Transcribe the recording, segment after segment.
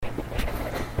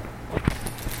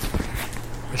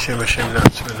میشه باشیم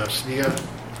نفس بلاسنی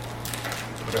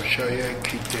راشای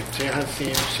کیتچه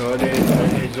هستیم. سال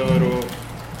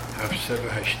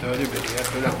 1780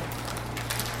 بریت بلم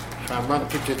فرمان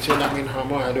کیتچه نمین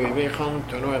هما علوی بیخان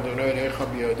تنو ادونای ریخا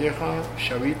بیاده خواه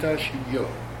شویتا شیو.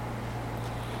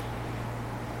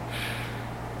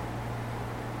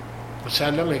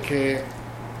 مسلمه که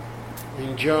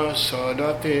اینجا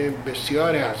سوالات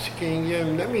بسیاری هست که اینجا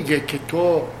نمیگه که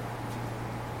تو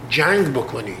جنگ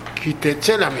بکنی،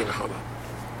 کیتچه نمیخوام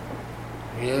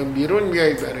بیرون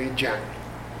میای برای جنگ.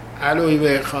 الوی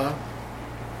بخوا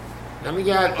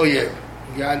نمیگه الویه،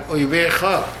 میگه الوی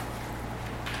بخوا.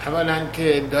 اولا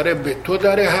که داره به تو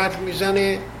داره حرف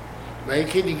میزنه و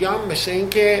یکی دیگه هم مثل این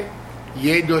که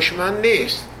یه دشمن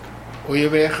نیست، اوی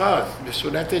بخواست به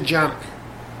صورت جمع.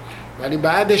 ولی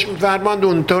بعدش میفرماند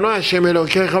اون تونو هشم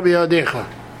الوکه خواه بیاده خواه،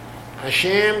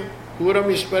 هشم او رو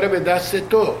میسپره به دست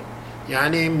تو،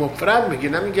 یعنی مفرد میگه،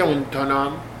 نمیگه اون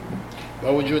تونام.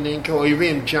 با وجود این که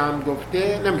اویویم جمع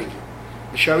گفته نمیگه.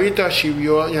 شاویتا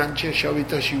شیویو یعنی چه؟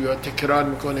 شاویتا شیویو تکرار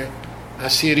میکنه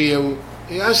اسیری او،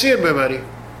 اسیر ببری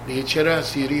دیگه، چرا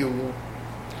اسیری او؟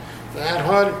 به هر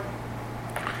حال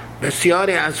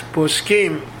بسیاری از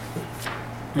پسکیم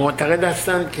معتقد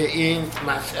هستند که این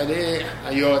مسئله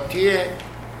حیاتیه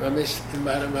و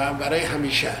برای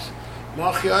همیشه است.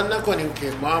 ما خیال نکنیم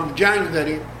که ما هم جنگ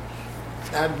داریم،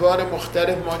 در بار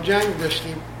مختلف ما جنگ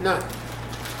داشتیم، نه.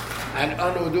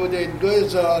 الان حدود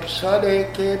 2000 ساله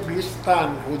که 20 قرن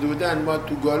حدوداً ما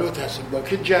تو گالوت هستیم. با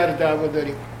که جر دعوا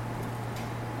داریم؟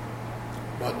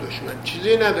 ما دشمن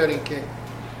چیزی نداریم که به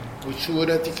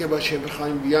صورتی که باشه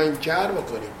بخوایم بیایم جر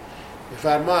بکنیم.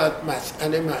 میفرماد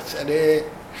مسئله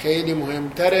خیلی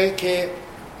مهمتره که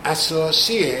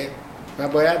اساسیه و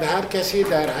باید هر کسی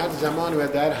در هر زمان و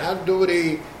در هر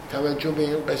دوری توجه به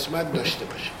این قسمت داشته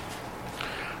باشه.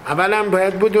 اولا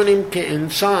باید بدونیم که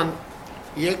انسان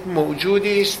یک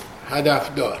موجودی است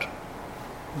هدفدار،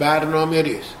 برنامه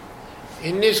ریز.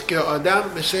 این نیست که آدم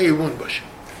مثل حیوان باشه.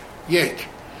 یک.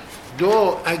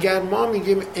 دو، اگر ما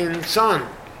میگیم انسان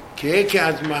که یکی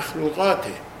از مخلوقات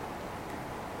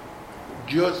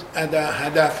جز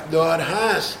هدفدار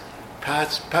هست،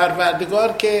 پس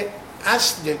پروردگار که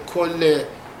اصل کل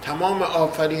تمام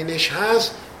آفرینش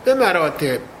هست به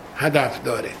مراتب هدف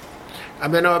داره.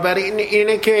 بنابراین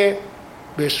اینه که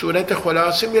به صورت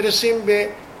خلاصه میرسیم به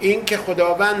این که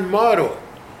خداوند ما رو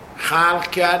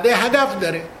خلق کرده، هدف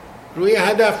داره، روی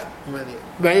هدف اومده.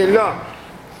 و الا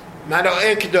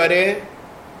ملائک داره،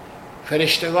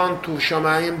 فرشتگان تو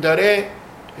شمعیم داره،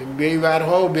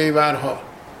 بیورها و بیورها،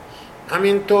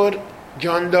 همینطور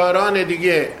جانداران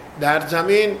دیگه در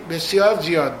زمین بسیار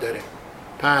زیاد داره.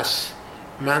 پس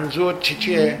منظور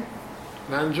چیه؟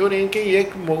 منظور این که یک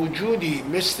موجودی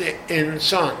مثل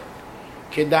انسان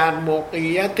که در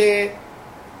موقعیت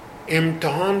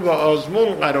امتحان و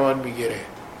آزمون قرار میگیره،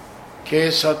 که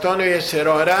ساتان و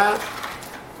سراره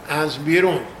از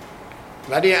بیرون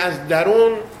ولی از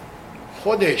درون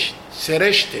خودش،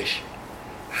 سرشتش،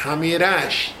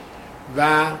 خمیرش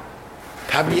و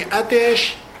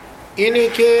طبیعتش اینه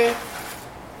که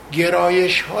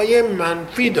گرایش های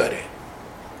منفی داره.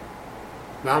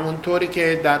 و همونطوری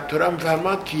که در تورم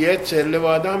فرماد که یه چله و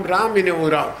آدم رامین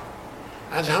اورا،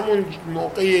 از همون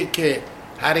موقعی که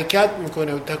حرکت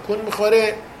میکنه و تکون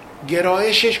میخوره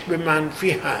گرایشش به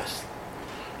منفی هست.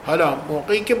 حالا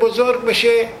موقعی که بزرگ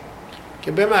بشه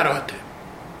که به مراتب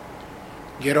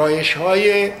گرایش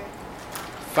های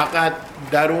فقط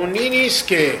درونی نیست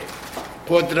که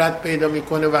قدرت پیدا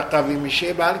میکنه و قوی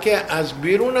میشه، بلکه از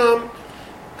بیرون هم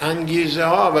انگیزه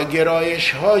ها و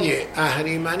گرایش های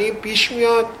اهریمنی پیش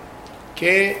میاد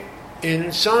که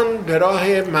انسان به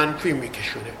راه منفی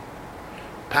میکشونه.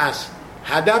 پس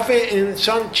هدف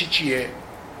انسان چیه؟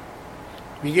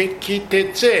 میگه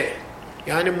کیتچه،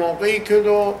 یعنی موقعی که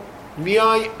تو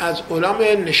میای از عالم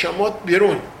نشامت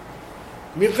بیرون،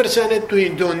 میفرسنه تو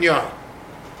این دنیا،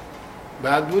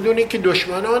 بعد بدونی که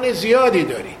دشمنان زیادی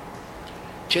داری،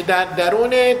 چه در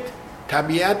درونت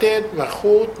طبیعتت و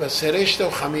خود و سرشت و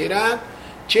خمیرت،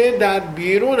 چه در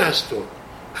بیرون از تو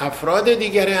افراد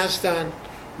دیگری هستند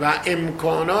و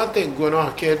امکانات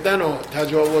گناه کردن و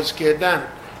تجاوز کردن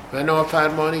و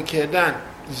نافرمانی کردن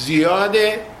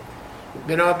زیاده.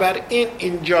 بنابراین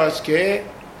اینجاست که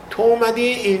تو اومدی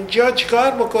اینجا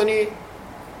چیکار بکنی؟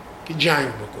 که جنگ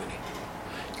بکنی.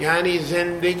 یعنی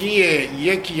زندگی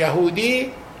یک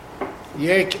یهودی،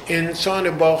 یک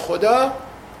انسان با خدا،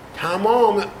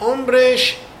 تمام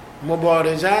عمرش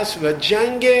مبارزه است و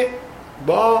جنگ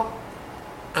با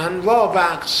انواع و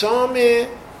اقسام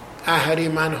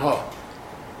اهریمن‌ها،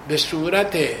 به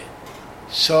صورت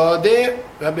ساده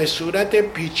و به صورت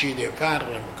پیچیده فرق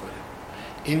میکنه.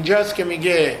 اینجاست که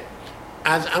میگه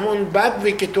از همون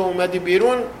بدوی که تو اومدی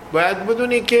بیرون باید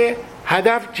بدونی که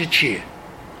هدف چیه.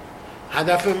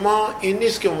 هدف ما این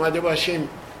نیست که اومده باشیم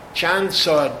چند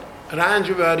سال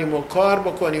رنج ببریم و کار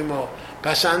بکنیم و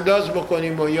پسنداز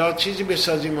بکنیم و یا چیزی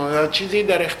بسازیم و یا چیزی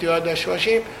در اختیار داشته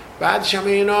باشیم بعدش هم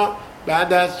اینا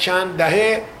بعد از چند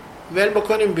دهه ول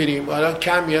بکنیم بریم، حالا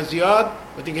کم یا زیاد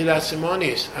و دیگه دست ما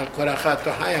نیست. الکرخت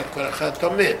تا حی الکرخت تا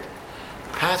مت.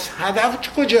 پس هدف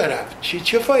کجا رفت؟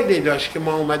 چه فایده داشت که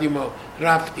ما اومدیم و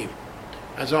رفتیم؟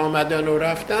 از آمدن و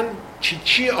رفتن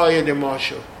چی عاید ما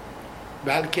شد؟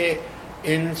 بلکه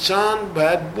انسان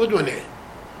باید بدونه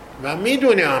و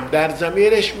میدونه، هم در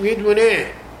ضمیرش میدونه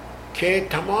که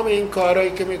تمام این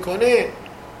کارهایی که میکنه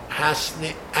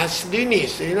اصلی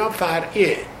نیست، اینا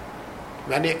فرعیه.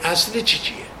 ولی اصلی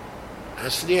چیه؟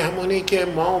 اصلی همونی که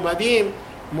ما اومدیم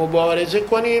مبارزه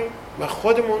کنیم و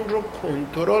خودمون رو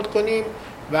کنترل کنیم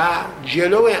و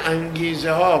جلو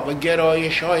انگیزه ها و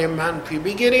گرایش های منفی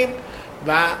بگیریم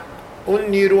و اون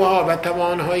نیروها و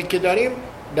توانهایی که داریم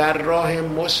در راه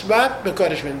مثبت به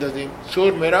کارش بندازیم.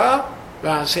 سور مرا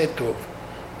و حسد توف،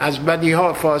 از بدی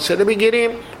ها فاصله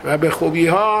بگیریم و به خوبی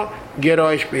ها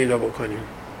گرایش پیدا بکنیم.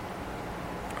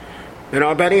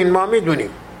 بنابراین ما میدونیم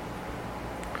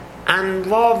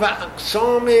انواع و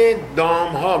اقسام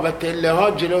دام ها و تله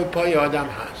ها جلوی پای آدم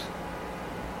هست،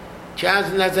 چه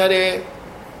از نظر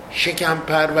شکم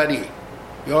پروری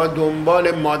یا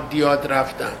دنبال مادیات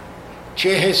رفتن، چه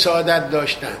حسادت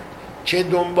داشتن، چه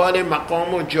دنبال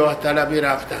مقام و جاه طلبی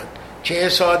رفتن، چه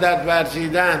حسادت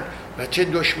ورزیدن و چه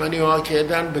دشمنی ها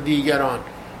کردن به دیگران.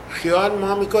 خیال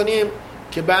ما میکنیم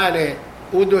که بله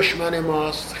او دشمن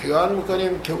ماست، خیال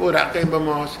میکنیم که او رقیب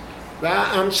ماست و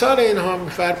امثال اینها.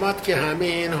 میفرماد که همه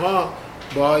اینها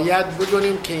باید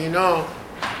بدونیم که اینا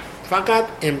فقط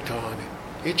امتحانه،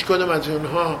 هیچ کدوم از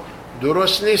اونها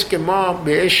درست نیست که ما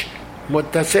بهش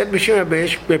متصل بشیم و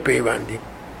بهش بپیوندیم.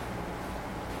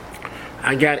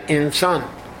 اگر انسان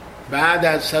بعد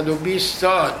از 120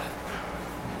 سال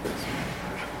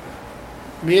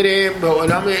میره به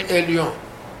علام علیون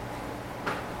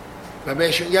و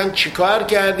بهش میگن چی کار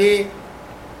کردی؟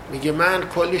 میگه من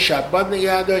کلی شبات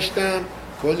نگه داشتم،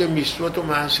 کلی میسوت و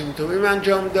محسن توبیم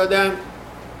انجام دادم.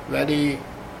 ولی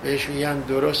بهش میگن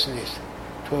درست نیست،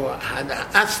 تو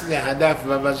اصل هدف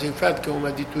و وظیفت که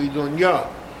اومدی توی دنیا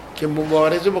که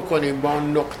مبارزه بکنیم با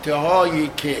نقطه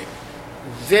هایی که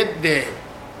ضد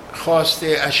خواست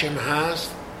اشم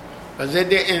هست و ضد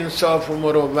انصاف و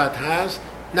مروت هست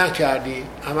نکردی،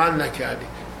 عمل نکردی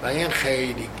و این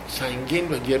خیلی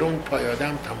سنگین و گرون پای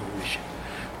آدم تموم میشه.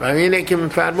 و اینه که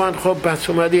میفرمان خب پس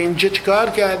اومدی اینجا چی کار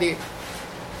کردی؟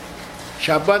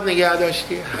 شبات نگه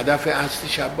داشتی؟ هدف اصلی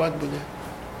شبات بوده؟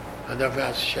 هدف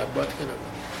اصلی شبات که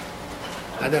نبوده.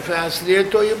 هدف اصلی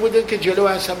توی بوده که جلو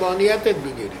عصبانیتت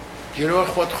بگیری، جلو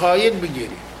خودخواهیت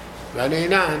بگیری، ولی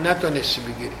نه نتونستی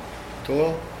بگیری.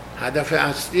 تو هدف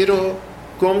اصلی رو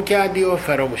گم کردی و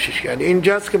فراموشش کردی.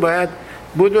 اینجاست که باید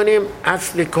بدونیم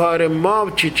اصل کار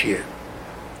ما چیه.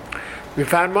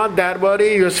 میفرماد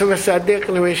درباره یوسف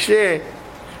صدیق نوشته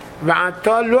و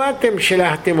عطا لواتم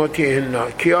شلحت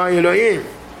مطیعنا که الهیم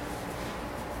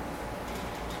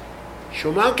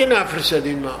شما که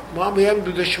نفرستدین ما بیام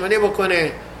دو دشمنی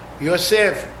بکنه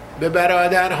یوسف به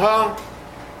برادرها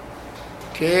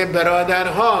که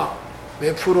برادرها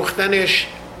به فروختنش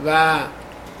و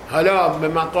حالا به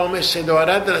مقام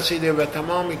صدارت رسیده و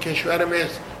تمام کشور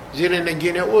مصر زیر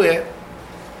نگین اوه.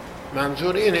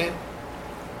 منظور اینه،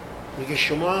 میگه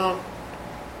شما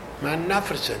من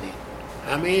نفرستدین،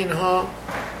 همه اینها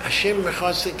اشم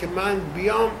میخواسته که من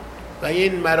بیام و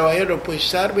این مراحل رو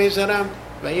پشت سر بذارم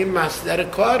و این مصدر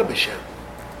کار بشم.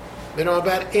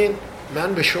 بنابراین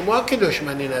من به شما که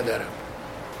دشمنی ندارم.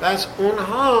 بس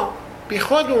اونها بی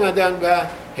خود اومدن و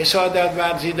حسادت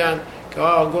ورزیدن که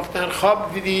گفتن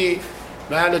خواب دیدی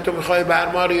بله تو میخوای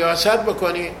بر ما ریاست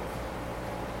بکنی.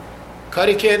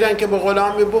 کاری کردن که به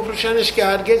غلامی بفروشنش که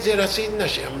هرگز رسید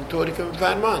نشه. همونطوری که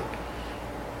میفرمان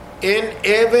این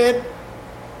عبد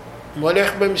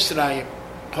ملک به مصرعیم،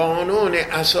 قانون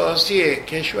اساسی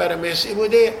کشور مصری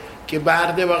بوده که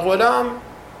برده و غلام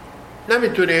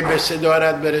نمیتونه به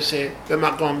صدارت برسه، به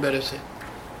مقام برسه.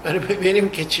 برای ببینیم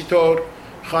که چطور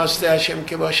خواسته هشم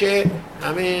که باشه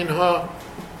همه اینها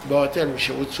باطل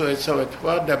میشه. و سوء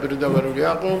اتفاق دبر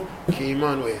یاقوم که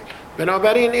ایمان وید.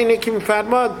 بنابراین اینه که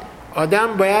میفرماد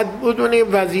آدم باید بدونه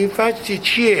وظیفه‌اش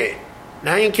چیه،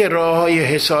 نه اینکه راه های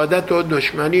حسادت و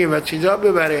دشمنی و چیزا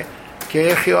ببره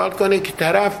که خیال کنه که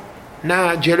طرف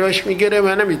نه جلوش میگیره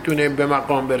و نمیتونه به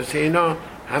مقام برسه. اینا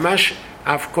همش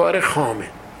افکار خامه.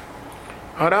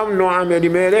 آرام نوعملی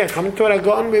ملک همینطور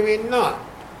اگان ببین نه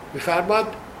میفرماد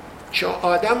چون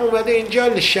آدم اومده اینجا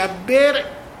لشبر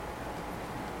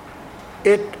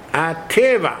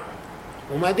اتعتبا،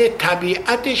 اومده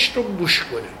طبیعتش رو بوش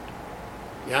کنه،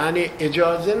 یعنی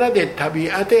اجازه نده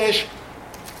طبیعتش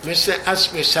مثل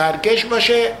اسب سرکش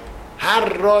باشه، هر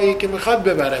راهی که میخواد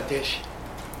ببرتش.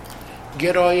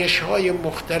 گرایش های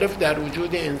مختلف در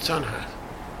وجود انسان هست.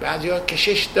 بعضی ها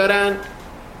کشش دارن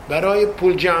برای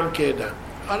پول جمع کردن،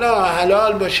 حالا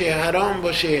حلال باشه حرام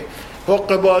باشه،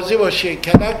 حق بازی باشه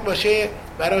کلک باشه،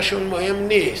 براشون مهم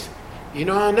نیست.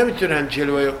 اینا نمیتونن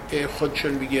جلوه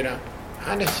خودشون بگیرن.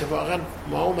 هن اتفاقا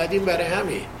ما اومدیم برای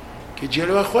همین که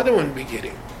جلوه خودمون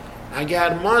بگیریم.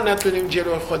 اگر ما نتونیم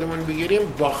جلوه خودمون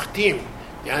بگیریم باختیم،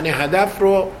 یعنی هدف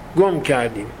رو گم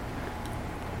کردیم.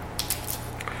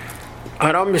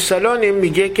 آرام مثالانی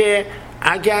میگه که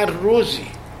اگر روزی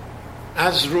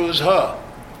از روزها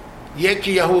یک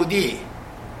یهودی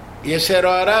یه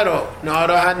سراره رو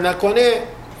ناراحت نکنه،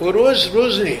 او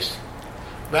روز نیست.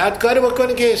 باید کاری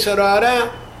بکنه که سراره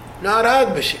ناراحت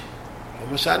بشه.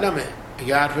 مسلمه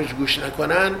اگر حرفش گوش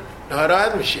نکنن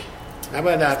ناراحت میشه،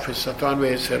 نباید حرف ستان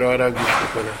و سراره گوش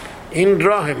بکنن. این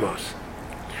راه ماست.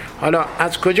 حالا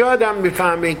از کجا آدم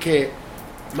میفهمه که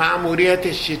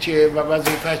مأموریتش چیه و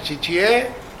وظیفه‌اش چیه؟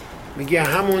 میگه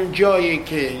همون جایی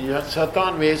که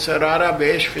ستان و سراره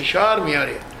بهش فشار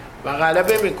میاره و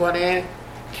غلبه میکنه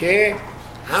که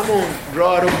همون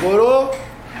راه رو برو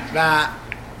و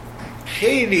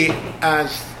خیلی از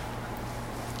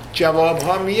جواب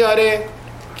ها میاره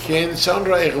که انسان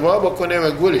را اغوا بکنه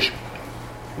و گولش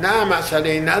کنه. نه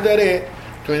مسئله نداره،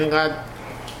 تو اینقدر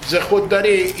ز خود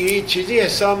داری این چیزی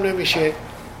حساب نمیشه.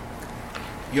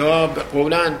 یا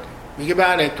قولن میگه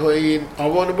بله تو این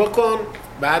آوانو بکن،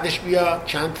 بعدش بیا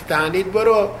چند تا تعنید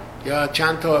برو یا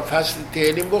چند تا فصل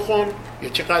تعلیم بخون یا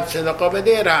چقدر صدقه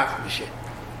بده، رفت میشه.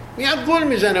 میاد گول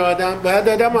میزنه آدم. باید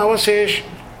آدم حواسش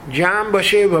جمع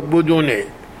باشه و بدونه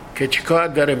که چیکار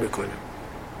داره میکنه.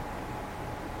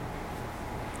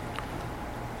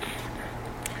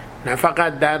 نه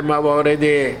فقط در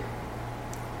موارد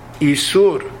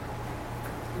ایسور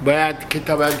باید که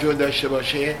توجه داشته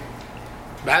باشه،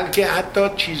 بلکه حتی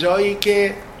چیزایی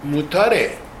که متاره،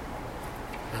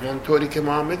 همونطوری که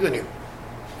ما هم میدونیم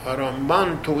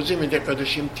آرامبان توضیح میده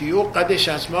قدشیم تیو قدش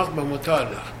اسماق به متعلق.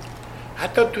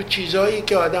 حتی تو چیزایی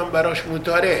که آدم براش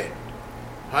متاره،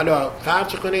 حالا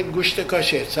فرض کنید گوشت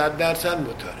کاشر 100%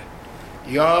 متاره،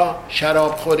 یا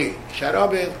شراب خوری،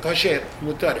 شراب کاشر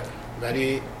متاره،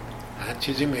 ولی هر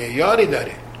چیزی معیاری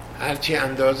داره، هر چی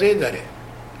اندازه داره.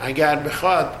 اگر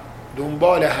بخواد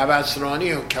دنبال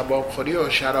هوسرانی و کباب خوری و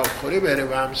شراب خوری بره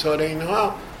و امثال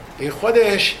اینها، این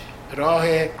خودش راه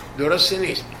درستی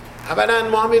نیست. اولا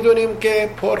ما میدونیم که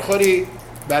پرخوری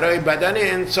برای بدن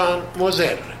انسان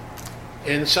مضر.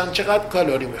 انسان چقدر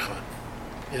کالری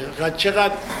میخواد،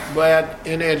 چقدر باید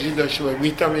انرژی داشته باشه،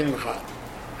 ویتامین میخواد.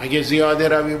 اگه زیاده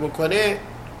روی بکنه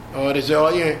عارضه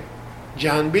های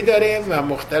جانبی داره و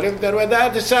مختلف داره و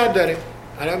درد سر داره.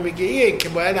 حالا میگه ایه که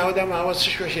باید آدم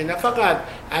حواسش باشه، نه فقط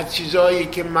از چیزایی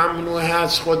که ممنوع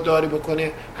هست خودداری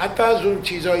بکنه، حتی از اون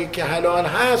چیزایی که حلال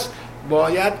هست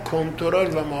باید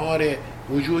کنترل و مهار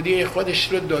وجودی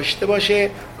خودش رو داشته باشه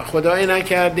و خدای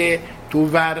نکرده تو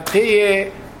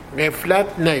ورطه غفلت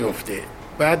نیفته.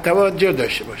 باید توجه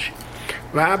داشته باشه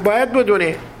و باید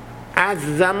بدونه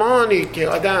از زمانی که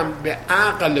آدم به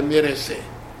عقل میرسه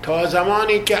تا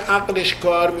زمانی که عقلش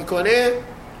کار میکنه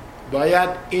باید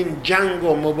این جنگ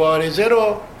و مبارزه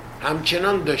رو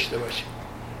همچنان داشته باشه.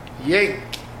 یک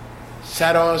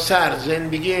سراسر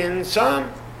زندگی انسان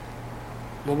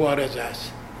مبارزه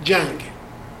است،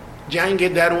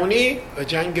 جنگ درونی و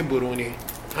جنگ برونی،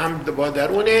 هم با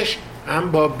درونش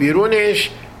هم با بیرونش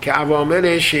که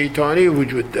عوامل شیطانی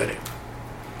وجود داره.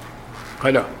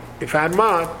 حالا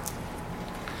فرماد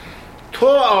تو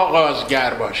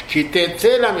آغازگر باش کی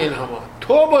تتلم این هما،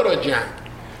 تو برو جنگ،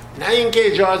 نه اینکه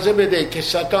اجازه بده که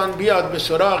شیطان بیاد به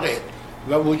سراغت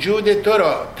و وجود تو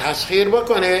را تسخیر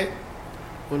بکنه.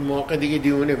 اون موقع دیگه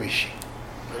دیونه میشی.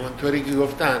 همونطوری که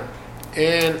گفتن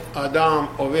این آدم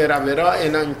اوورا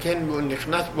الانکن و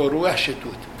نخنت با روح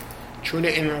شتود، چون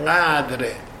اینقدر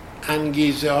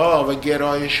انگیزه ها و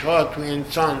گرایش ها تو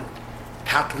انسان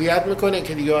تقویت میکنه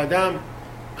که دیگه آدم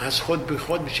از خود به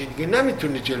خود میشه، دیگه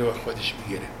نمیتونه جلو خودش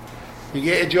بگیره.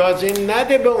 میگه اجازه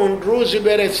نده به اون روزی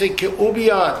برسه که او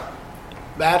بیاد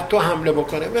بر تو حمله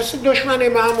بکنه. مثل دشمن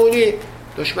معمولی،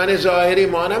 دشمن ظاهری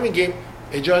ما نمیگیم،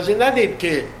 اجازه ندید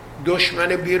که دشمن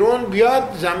بیرون بیاد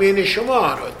زمین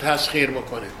شما رو تسخیر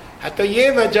بکنه. حتی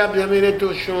یه وجب زمین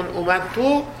توشون اومد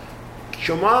تو،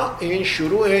 شما این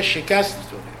شروع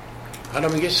شکستتونه. حالا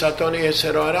میگه ساتان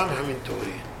اسرارم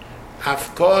همینطوری،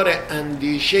 افکار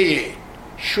اندیشه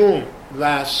شوم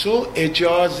و سو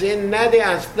اجازه نده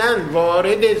اصلا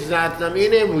وارد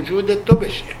زمین وجود تو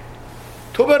بشه.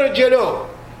 تو برو جلو،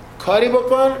 کاری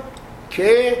بکن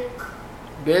که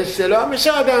به اصطلاح مثل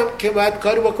آدم که باید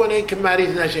کاری بکنه که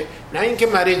مریض نشه، نه اینکه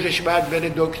مریض بشه بعد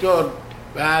بره دکتر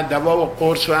و دوا و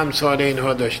قرص و امثال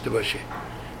اینها داشته باشه.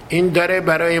 این داره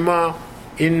برای ما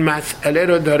این مسئله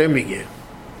رو داره میگه.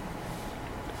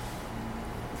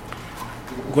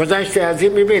 گذشته از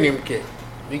این میبینیم که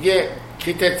میگه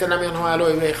کی تتنم اینها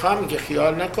علوی ویخوا، میگه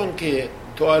خیال نکن که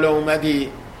تو حالا اومدی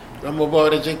و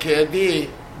مبارزه کردی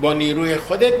با نیروی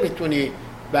خودت میتونی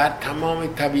بر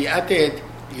تمام طبیعتت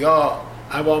یا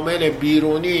عوامل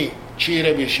بیرونی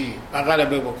چیره بشی و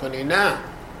غلبه بکنی. نه،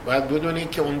 باید بدونی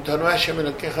که اون تنوعش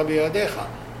منو که خبیاده خواه،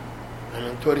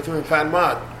 همونطوری که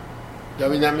میفرماد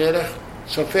داوید الملک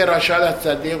صفه راشد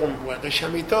صدیق و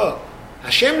قشمیتا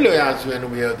هشم لوی از بینو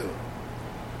بیادو.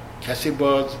 کسی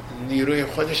با نیروی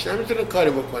خودش نمیتونه کاری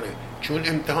بکنه، چون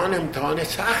امتحان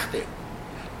سخته.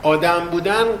 آدم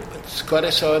بودن کار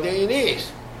ساده ای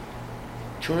نیست،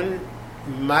 چون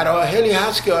مراحلی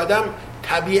هست که آدم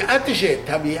طبیعتشه،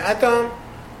 طبیعتم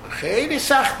خیلی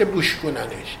سخت بوش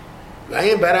کننش و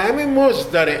این برای همین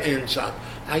مزد داره انسان.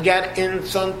 اگر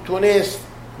انسان تونست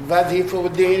وظیفه و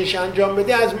دینش انجام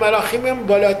بده از ملاخیم هم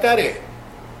بالاتره،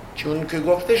 چون که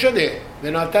گفته شده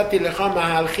بناتت لخا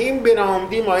محلخیم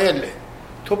بنامدی مایله.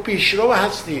 تو پیشرو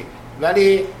هستی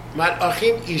ولی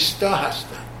ملاخیم ایستا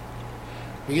هستن.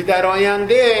 میگه در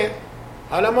آینده،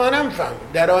 حالا ما نمیفهم،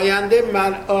 در آینده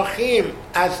ملاخیم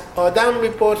از آدم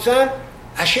میپرسن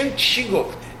اشم چی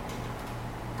گفته.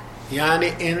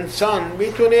 یعنی انسان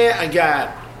میتونه اگر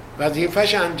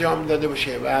وظیفش انجام داده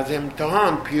باشه و از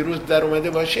امتحان پیروز در اومده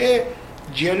باشه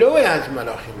جلوی از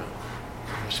ملاخیم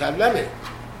هم مسلمه.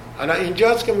 حالا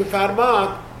اینجاست که میفرماد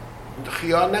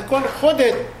خیال نکن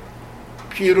خودت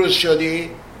پیروز شدی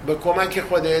به کمک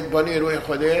خودت با نیروی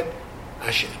خودت،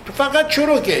 تو فقط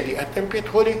شروع کردی. اتم پیت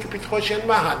خوری که پیت خوشن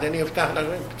محدنی افتح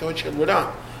لغن پیت خوشن بودم.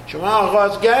 شما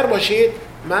آغازگر باشید،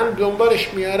 من دنبالش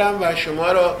میارم و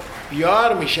شما رو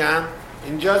یار میشم.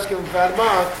 اینجاست که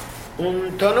میفرماد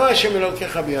اون تنوعش ملو که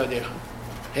خبیاده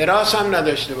خواه، حراس هم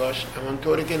نداشته باش،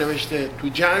 همونطوری که نوشته تو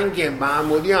جنگ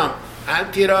معمولی هم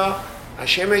انتی را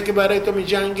هشمه که برای تو می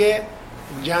جنگه،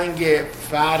 جنگ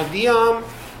فردی هم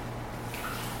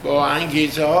با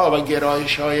انگیزه ها و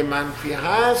گرایش های منفی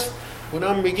هست،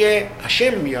 اونم میگه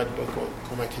هشم میاد بکن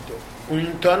کمکی تو. اون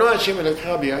تانو هشم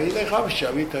لکه بیایید خواب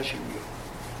شبی تاشی بیاد.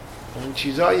 اون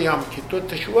چیزایی هم که تو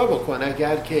تشوه بکن،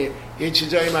 اگر که یه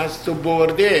چیزایی از تو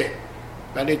برده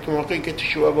ولی تو موقعی که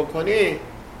تشوه بکنی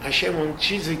هشم اون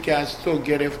چیزی که از تو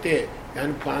گرفته،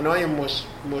 یعنی پوانای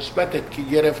مثبتت که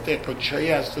گرفته،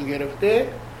 قدشایی از تو گرفته،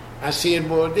 اسیر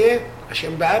برده،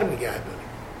 هشم بر میگردونه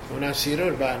اون اسیر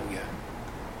رو بر میگرد.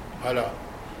 حالا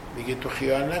میگه تو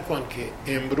خیال نکن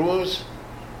که امروز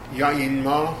یا این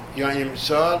ماه یا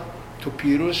امسال تو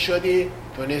پیروز شدی،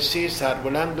 تونستی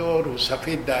سربلند و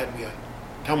روسفید در بیاد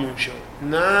تموم شد.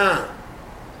 نه،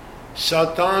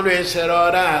 ساتان و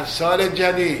اسراره، سال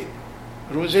جدید،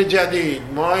 روز جدید،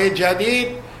 ماه جدید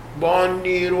با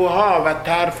نیروها و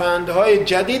ترفندهای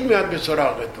جدید میاد به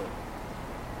سراغ تو.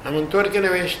 همونطور که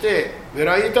نوشته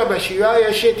برای تا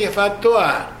بشیوه شدی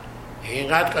فتوه،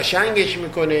 اینقدر قشنگش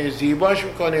میکنه، زیباش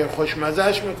میکنه،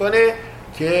 خوشمزش میکنه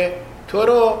که تو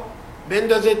رو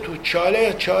بندازه تو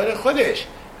چاله خودش.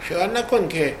 خیال نکن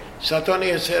که ساتان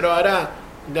اسراره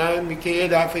که یه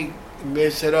دفعه به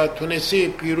اصطلاح تونستی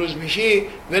پیروز میشی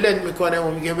ولد میکنه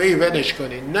و میگه بی ولش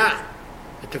کنی. نه،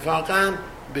 اتفاقا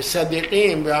به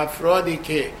صدیقین، به افرادی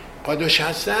که قادش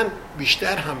هستن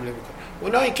بیشتر حمله میکنه.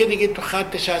 اونایی که دیگه تو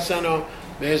خطش هستن و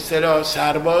به اصطلاح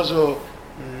سرباز و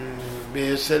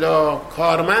به اصطلاح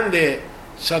کارمند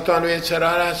ساتان و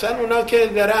اسرار هستن، اونا که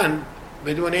درن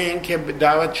بدون این که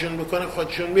دعوتشون بکنه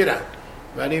خودشون میرن.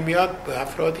 ولی میاد به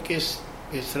افرادی که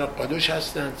به اصطلاح قادش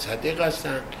هستن، صدیق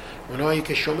هستن، اونایی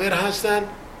که شمر هستن،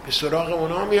 به سراغ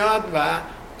اونا میاد و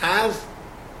از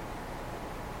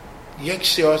یک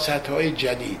سیاست‌های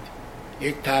جدید،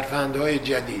 یک ترفندهای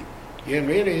جدید، یه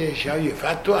میره شاید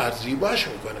فتو ارزیباش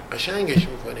میکنه، قشنگش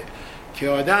میکنه که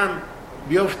آدم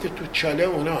بیفته تو چاله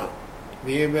اونا،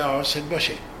 به آسد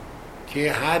باشه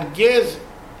که هرگز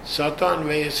ساتان و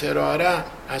اسراره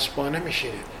اسبانه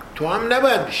میشینه. تو هم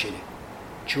نباید بشینه،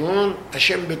 چون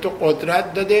اشم به تو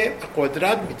قدرت داده،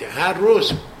 قدرت میده، هر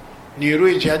روز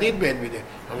نیروی جدید بهت میده.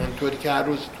 همونطوری که هر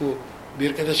روز تو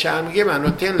بیرکت شهر میگه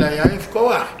منوتین لایف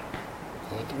کوه،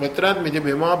 قدرت میده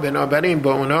به ما، بنابراین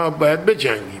با اونا باید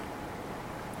بجنگیم.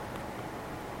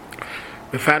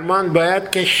 به فرمان باید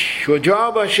که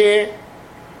شجاع باشه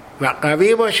و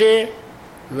قوی باشه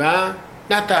و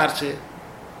نترسه،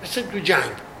 مثل تو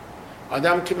جنگ.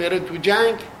 آدم که میره تو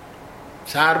جنگ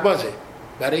سربازه.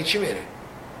 برای چی میره؟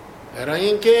 برای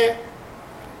اینکه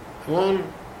اون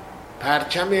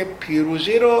پرچم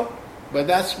پیروزی رو به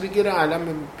دست بگیره،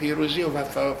 علم پیروزی و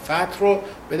فتح رو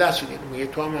به دست بگیره. میگه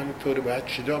تو هم همینطوری باید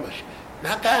شجاع باشی،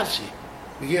 نه ترسی.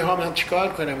 میگه ها من چیکار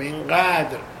کنم؟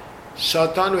 اینقدر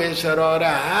ساتان و انصراره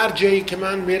هر جایی که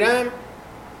من میرم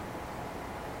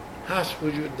هست،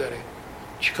 وجود داره،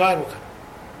 چیکار بکنم؟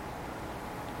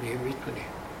 میگه میتونی.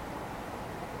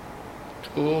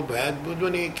 تو باید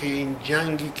بدونی که این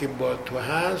جنگی که با تو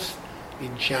هست،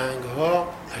 این جنگ ها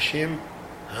هشم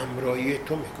همراهی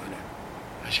تو میکنه،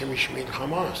 هشم اشمید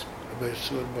خماست به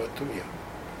سود با تو میاد.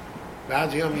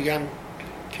 بعضی ها میگن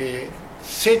که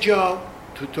 3 جا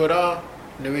تو تورا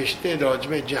نوشته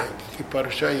راجب جنگ که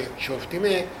پارشای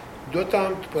شفتیمه، 2 تا هم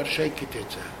تو پارشای کتیزه.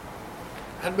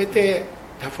 البته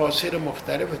تفاسیر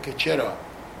مختلفه که چرا.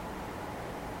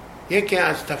 یکی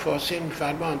از تفاسیر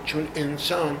میفرمان چون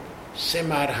انسان 3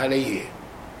 مرحله‌ایه،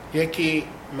 یکی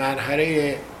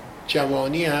مرحله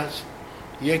جوانی است،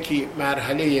 یکی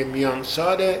مرحله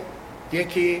میانساله،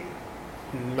 یکی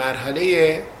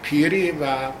مرحله پیری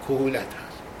و کهولت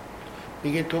هست.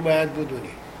 میگه تو باید بدونی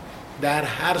در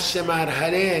هر 3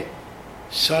 مرحله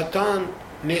ساتان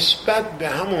نسبت به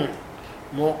همون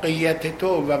موقعیت تو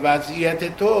و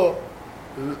وضعیت تو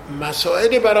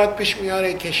مسائلی برات پیش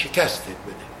میاره که شکستت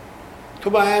بده. تو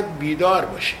باید بیدار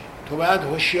باشی، تو باید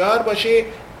هوشیار باشی،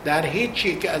 در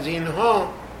هیچی که از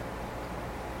اینها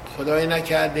خدای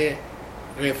نکرده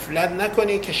غفلت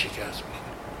نکنی که شکست بخوری،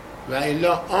 و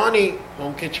الا آنی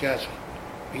ممکن شکست بخوری.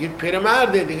 میگید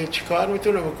پیرمرده دیگه چیکار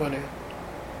میتونه بکنه؟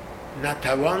 نه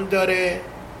توان داره،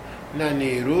 نه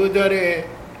نیرو داره،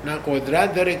 نه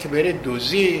قدرت داره که بره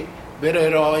دوزی، بره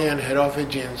راه انحراف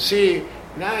جنسی،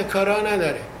 نه کارا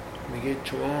نداره. میگه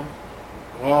شما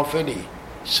غافلی.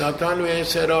 ساتان و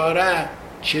اسراره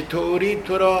چطوری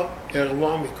تو را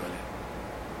اغوا میکنه؟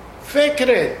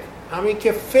 فکرت، همین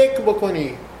که فکر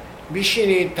بکنی،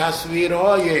 بشینی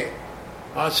تصویرهای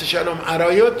آسشالم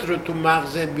عرایت رو تو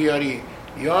مغزت بیاری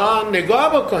یا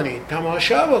نگاه بکنی،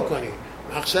 تماشا بکنی.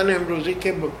 مخصوصا امروزی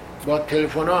که با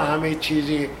تلفن ها همه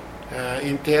چیزی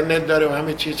اینترنت داره و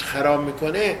همه چیز خراب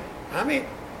میکنه، همین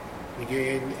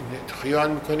میگه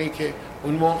خیال میکنی که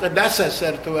اون موقع دست از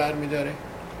سر تو بر میداره.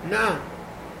 نه.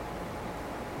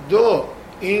 2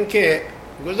 این که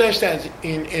گذشته از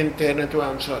این اینترنت و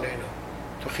امثال اینا،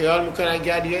 تو خیال میکنه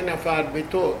اگر یه نفر به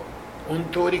تو اون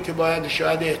طوری که باید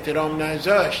شاید احترام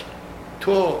نذاشت،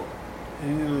 تو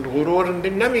غرور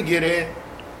نمیگیره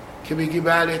که بگی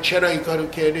بله چرا این کارو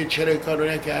کردی، چرا این کارو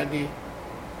نکردی؟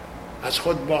 از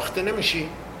خود باخته نمیشی؟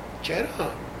 چرا؟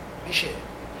 میشه.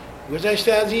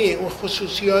 گذشته از این اون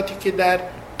خصوصیاتی که در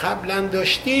قبلا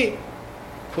داشتی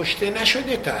کشته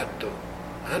نشده تا تو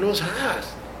هنوز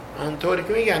هست. آنطوری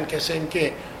که میگن کسی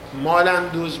که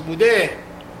مالندوز بوده،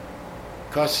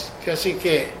 کسی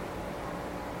که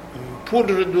پول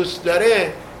رو دوست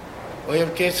داره و یا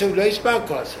کسی ولایش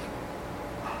بکاسه.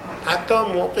 حتی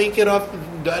موقعی که رفت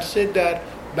درس در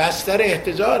بستر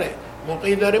احتضاره،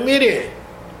 موقعی داره میره،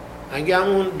 اگه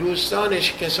همون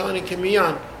دوستانش کسانی که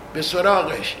میان به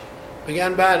سراغش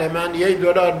بگن بله من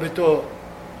 $1 به تو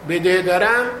بده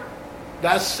دارم،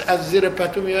 دست از زیر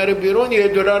پتو میاره بیرون،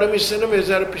 $1 میسنه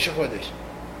میذاره پیش خودش.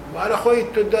 مال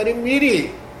خودت تو داری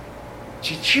میری،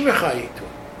 چی میخوایی تو؟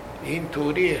 این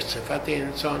طوری صفت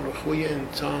انسان و خوی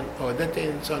انسان، عادت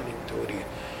انسان این طوریه.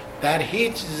 در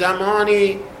هیچ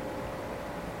زمانی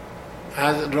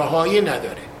از رهایی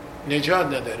نداره، نجات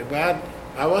نداره، باید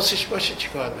حواسش باشه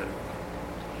چیکار داره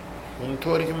میکنه.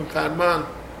 اونطوری که میفرمان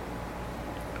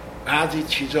بعضی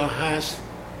چیزا هست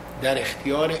در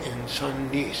اختیار انسان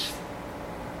نیست،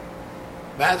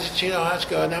 بعضی چیزا هست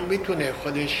که آدم میتونه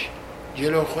خودش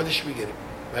جلو خودش بگیره،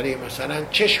 ولی مثلا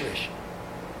چشمش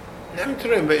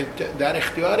نمیتونه، در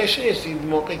اختیارش نیست. این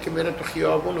موقعی که بره تو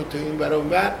خیابون و تو این برون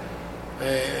بر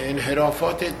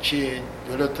انحرافات چی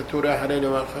دولت تو را حرین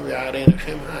و حرین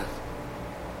خم هست،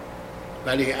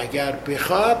 ولی اگر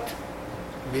بخواد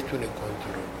میتونه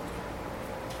کنترل بکنه.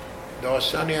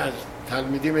 داستانی از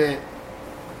تلمیدیم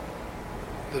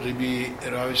ربی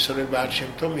رایسر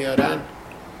برشمتو میارن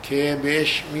که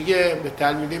بهش میگه، به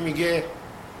تلمیده میگه،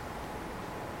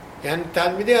 یعنی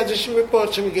تلمیده ازش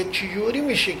میپرسه، میگه چجوری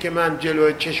میشه که من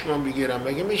جلوی چشمم بگیرم؟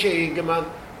 مگه میشه که من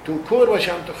تو کور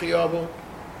باشم تو خیابون؟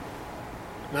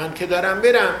 من که دارم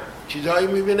برم چیزهایی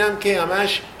میبینم که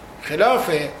همش خلاف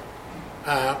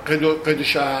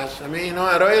قدوشا هست، همه اینا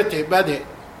عرایته بده.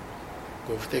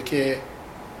 گفته که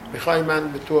میخوای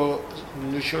من به تو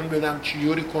نشون بدم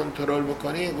چجوری کنترل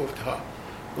بکنی؟ گفت ها.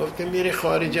 گفته میره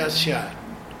خارج از شهر،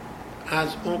 از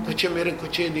اون کوچه میره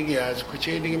کوچه دیگه، از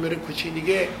کوچه دیگه میره کوچه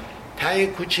دیگه، ته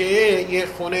کوچه یه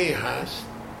خونه هست،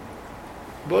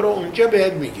 برو اونجا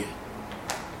بهت میگه.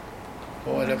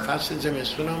 حالا فصل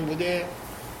زمستون هم بوده،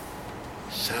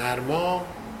 سرما،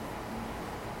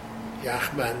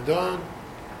 یخبندان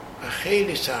و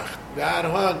خیلی سخت. به هر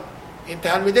حال این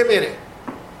تلمیده میره،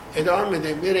 ادامه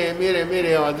میده،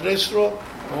 میره آدرس رو.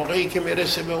 موقعی که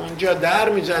میرسه به اونجا در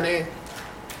میزنه،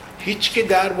 هیچ که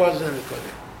در باز نمیکنه.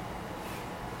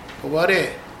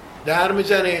 دوباره در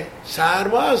میزنه،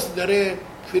 سرماست، داره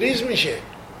فریز میشه،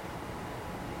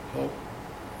 خب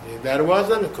در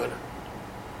باز نمیکنه.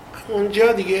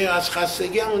 اونجا دیگه از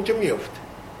خستگی هم اونجا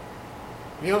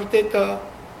میفته تا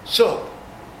صبح.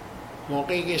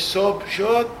 موقعی که صبح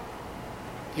شد،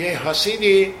 یه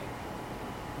حسیدی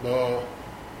با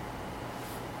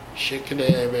شکل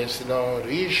به اصطلاح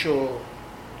ریش و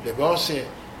لباس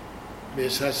به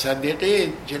اصطلاح صدیقه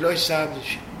جلوش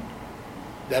سبزش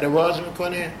در باز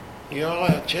میکنه. یا آقا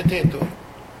چته تو؟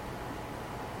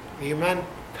 میگه من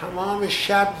تمام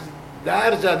شب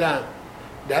در زدم،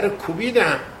 در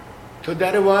کوبیدم، تو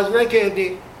در باز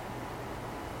نکردی،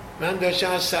 من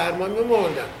داشتم از سرما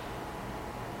میمردم.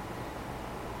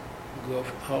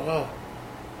 گفت آقا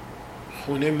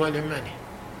خونه مال منه،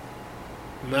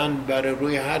 من برای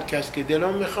روی هر کس که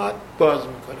دلم میخواد باز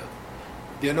میکنم،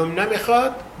 دلم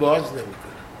نمیخواد باز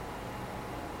نمیکنم.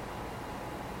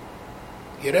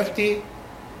 گرفتی؟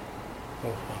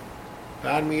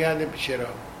 برمیگرده پیش را.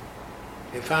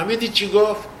 فهمیدی چی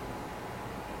گفت؟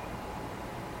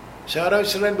 سارا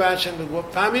اسرائیل برشنده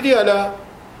گفت فهمیدی؟ حالا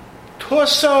تو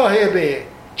صاحب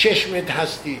چشمت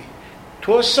هستی،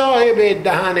 تو صاحب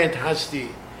دهنت هستی،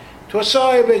 تو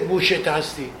صاحب گوشت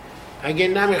هستی. اگه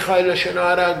نمیخوای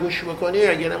لشنا را گوش بکنی،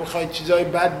 اگه نمیخوای چیزای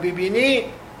بد ببینی،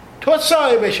 تو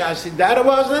صاحبش هستی. در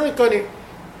باز نمی کنی،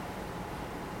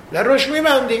 در روش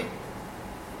میبندی،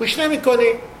 گوش نمی کنی،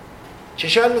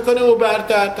 چشان میکنه او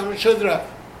برتر، تمام شد رفت.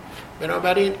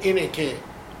 بنابراین اینه که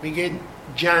میگه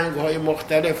جنگ های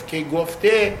مختلف که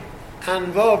گفته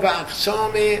انواع و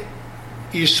اقسام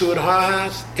ایسورها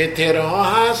هست، اترها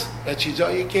هست و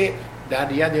چیزایی که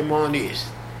در ید ما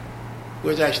نیست.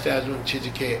 گذشته از اون چیزی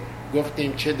که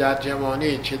گفتیم، چه در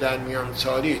جوانی، چه در میان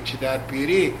سالی، چه در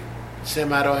پیری، 3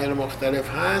 مراحل مختلف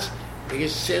هست. میگه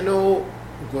 3 نوع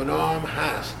گناه هم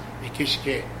هست، یکیش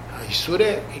که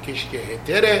ایسوره، یکیش که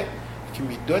اتره، که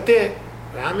میدوته،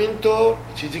 و همینطور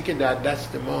چیزی که در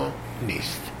دست ما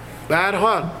نیست. به هر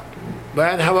حال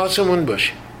باید حواسمون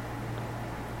باشه.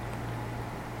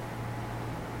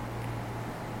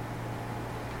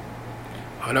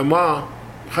 حالا ما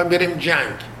میخوایم بریم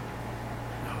جنگ.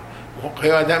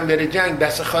 موقعی آدم بره جنگ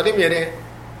دست خالی میره،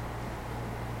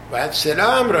 باید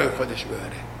سلاح همراه خودش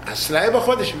ببره، اسلحه با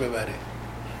خودش ببره.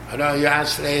 حالا یا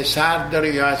اسلحه سرد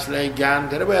داره یا اسلحه گرم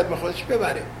داره، باید با خودش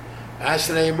ببره.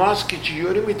 اسلحه ماست که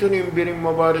چجوری میتونیم بریم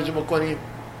مبارزه بکنیم؟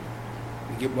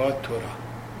 میگه با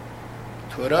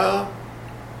تورا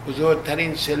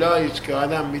بزرگترین سلاحی است که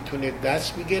آدم میتونه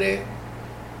دست بگیره.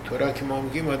 تورا که ما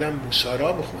میگیم آدم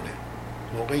موسارا بخونه.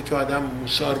 موقعی که آدم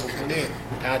موسار بخونه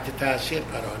تحت تاثیر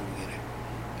قرار میگیره،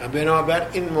 و بنابر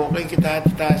این موقعی که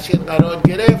تحت تاثیر قرار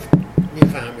گرفت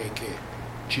میفهمه که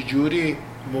چجوری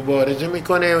مبارزه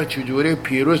میکنه و چجوری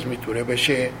پیروز میتونه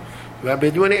بشه. و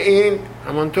بدون این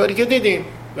همانطوری که دیدیم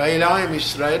و الهیم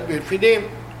اسرائیل برفیدیم،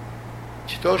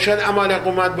 چطور شد عمالق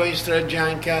اومد با اسرائیل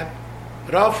جنگ کرد؟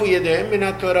 رافو یده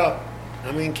من تورا،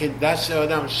 همین که دست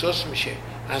آدم سوس میشه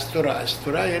از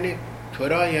تورا یعنی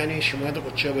تورا یعنی شما ده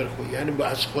قدشه برخوی، یعنی با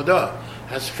از خدا،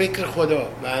 از فکر خدا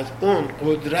و از اون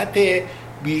قدرت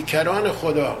بیکران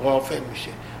خدا غافل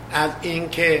میشه. از این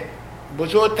که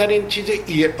بزرگترین چیز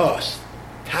ایراست،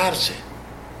 ترسه.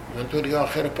 منطوری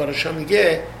آخر پاراشا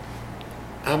میگه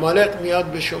عمالق میاد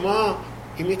به شما،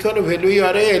 این میکنه ولوی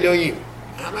آره الهیم،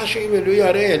 همش این ولوی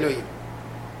آره الهیم،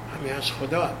 همین از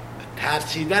خدا.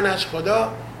 ترسیدن از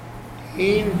خدا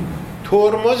این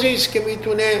ترمزی است که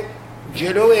میتونه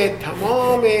جلو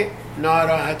تمام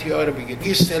ناراحتی ها رو بگیره.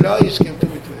 این سلاحی است که تو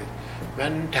میتونه.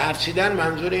 من ترسیدن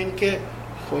منظور این که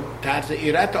خود طرز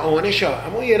ایرت آونش ها،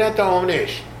 اما ایرت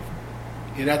آونش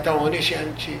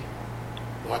یعنی چی؟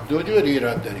 ما 2 جور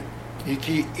ایرت داریم،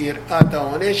 یکی ایرت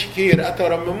آونش، یکی ایرت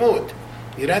آرامموت.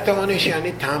 ایرت آونش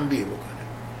یعنی تنبیه بکنه،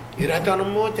 ایرت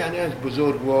آرامموت یعنی از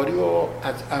بزرگواری و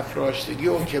از افراشتگی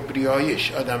و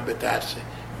کبریایش آدم بترسه،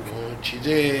 چیز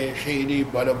خیلی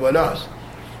بالاست.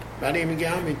 ولی میگه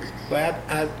همین باید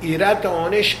از ایرت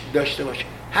آنش داشته باشه.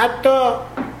 حتی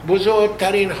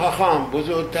بزرگترین خاخام،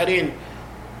 بزرگترین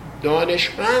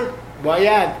دانشمند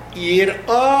باید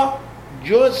ایرا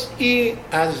جزئی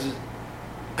از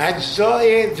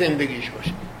اجزای زندگیش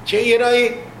باشه. چه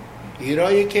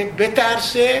ایرایی که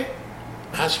بترسه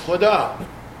از خدا،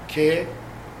 که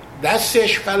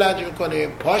دستش فلج میکنه،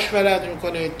 پاش فلج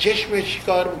میکنه، چشمش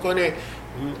چیکار میکنه،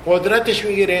 قدرتش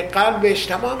میگیره، قلبش،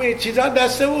 تمام این چیزا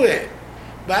دست اوه.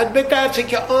 بعد بترسه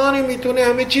که آنی میتونه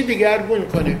همه چی دیگرگون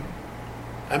کنه.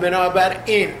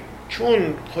 بنابراین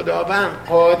چون خداوند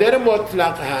قادر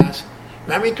مطلق هست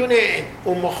و میتونه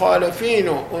اون مخالفین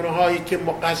و اونهایی که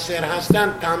مقصر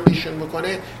هستن تنبیهشون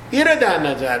میکنه، این رو در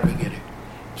نظر بگیره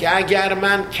که اگر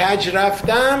من کج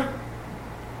رفتم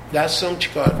دستم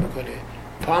چیکار میکنه،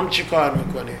 پام چیکار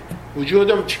میکنه،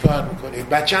 وجودم چیکار میکنه،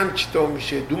 بچم چطور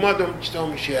میشه، دومادم چطور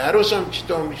میشه، عروسم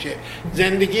چطور میشه،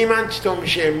 زندگی من چطور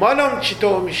میشه، مالم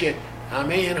چطور میشه.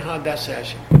 همه اینها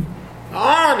دستشه.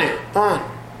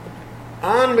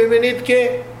 آن ببینید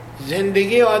که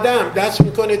زندگی آدم دست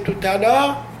میکنه تو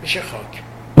طلا میشه خاک.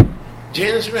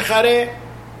 جنس میخره،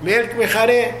 ملک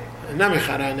میخره،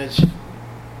 نمیخرنش.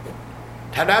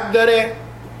 طلب داره،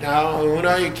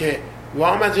 اونایی که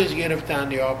وام ازش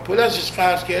گرفتن یا پول ازش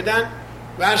قرض کردن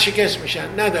ورشکست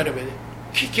میشن، نداره بده.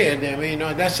 کی کرده؟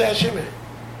 اینا دست هشمه.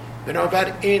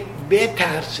 بنابراین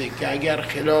بترسه که اگر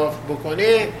خلاف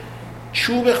بکنه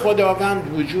چوب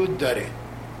خداوند وجود داره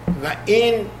و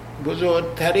این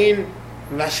بزرگترین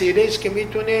وسیله است که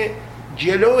میتونه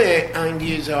جلو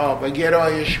انگیزه ها و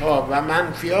گرایش ها و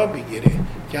منفی ها بگیره،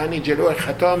 یعنی جلو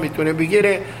خطا میتونه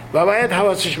بگیره و باید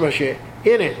حواسش باشه.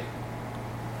 اینه.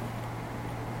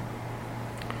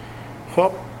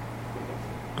 خب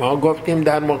ما گفتیم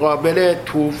در مقابل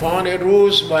طوفان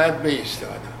روز باید بایسته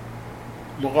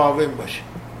آدم، مقاوم باشه.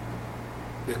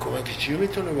 به کمک چی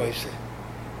میتونه بایسته؟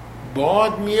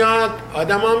 باد میاد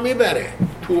آدم هم میبره،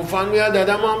 طوفان میاد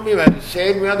آدم هم میبره،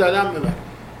 سیل میاد آدم میبره.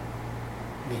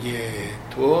 میگه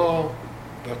تو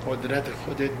به قدرت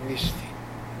خودت نیستی.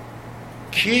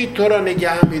 کی تو را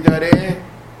نگه میداره؟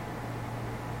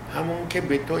 همون که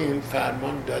به تو این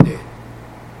فرمان داده.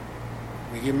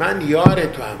 میگه من یار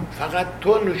تو هم، فقط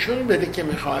تو نشون بده که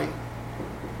میخوای،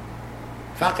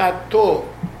 فقط تو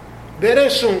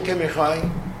برسون که میخوای،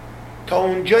 تا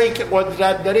اون جایی که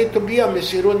قدرت داری تو بیا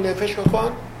مسیرون نفش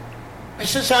بکن.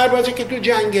 مثل سربازی که تو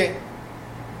جنگه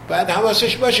باید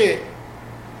حواسش باشه،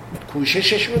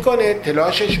 کوششش میکنه،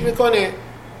 تلاشش میکنه،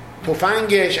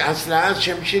 تفنگش، اسلحه‌اش،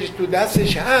 شمشیرش تو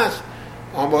دستش هست،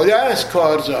 آماده است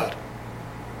کارزار.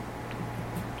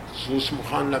 سوس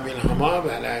مخان لمن هما و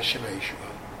لعشم ایشوها،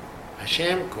 هشم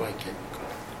کمک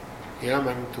میکنه. این هم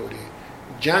همینطوری.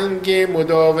 جنگ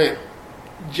مداوم،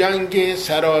 جنگ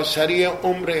سراسری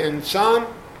عمر انسان،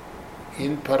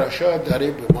 این پاراشا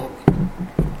داره به ما میگه.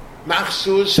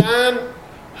 مخصوصا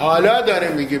حالا داره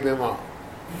میگه به ما.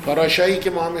 پاراشایی که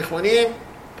ما میخونیم،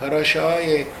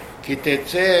 پاراشای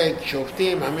کیتتسه،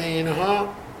 شفتیم، همه اینها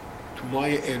تو ماه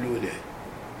الوله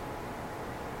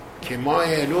که ماه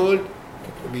الول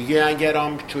میگه اگر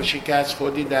هم تو شکست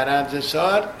خودی در عرض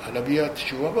سال، حالا بیا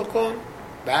تشوه بکن،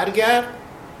 برگرد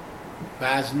و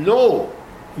از نو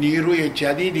نیروی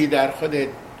جدیدی در خودت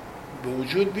به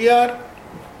وجود بیار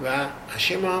و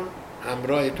هشم هم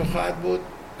همراه تو خواهد بود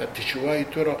و تشوه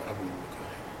تو را قبول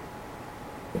میکنه.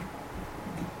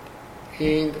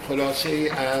 این خلاصه ای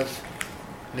از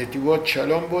نتیوت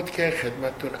شلوم بود که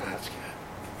خدمتتون عرض کرد.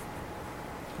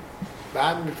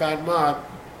 بعد میفرماد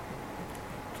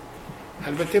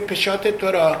البته پشات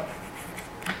تو را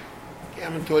که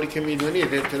همونطوری که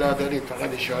میدونید اطلاع دارید،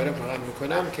 فقط اشاره فقط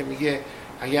میکنم که میگه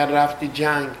اگر رفتی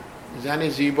جنگ زن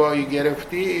زیبایی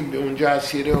گرفتی، به اونجا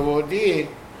اسیر آوردی،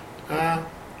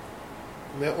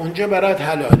 اونجا برات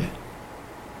حلاله.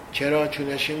 چرا؟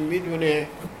 چونشون میدونه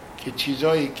که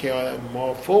چیزایی که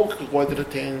ما فوق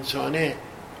قدرت انسانه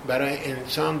برای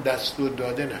انسان دستور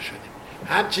داده نشده.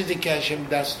 هر چیزی که هشم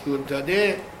دستور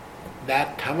داده در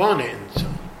توان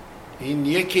انسان. این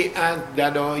یکی از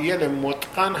دلایل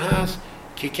متقن هست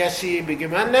که کسی بگه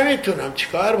من نمیتونم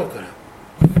چیکار بکنم.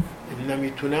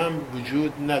 نمیتونم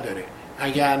وجود نداره.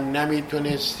 اگر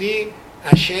نمیتونستی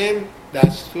هشم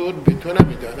دستور به تو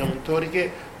نمیداد. همونطوری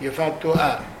که یه فرد تو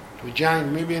جنگ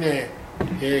میبینه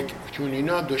چون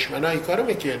اینا دشمنای کارو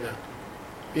میکردن،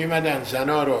 میمدن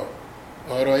زنا رو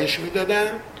آرایش میدادن،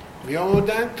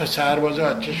 میآوردن تا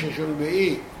سربازا چشمشون به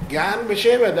این گرم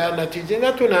بشه و در نتیجه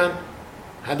نتونن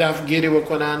هدف گیری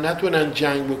بکنن، نتونن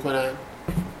جنگ بکنن،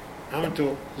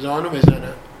 همونطور زانو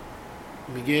بزنن.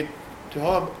 میگه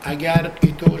تو اگر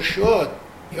اینطور شد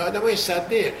یا آدمای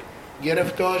صدق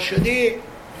گرفتار شدی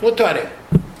مطاره،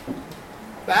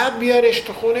 بعد بیارش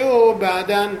تو خونه و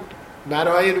بعداً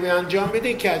برای روی انجام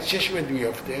بده که از چشمت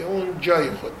بیفته، اون جای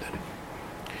خود داره.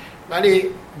 ولی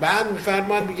بعد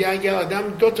میفرماد میگه اگه آدم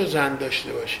 2 زن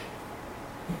داشته باشه،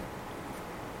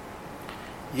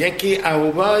 یکی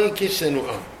اوبا یکی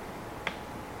سنوعا،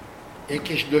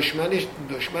 یکیش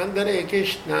دشمن داره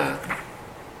یکیش نه،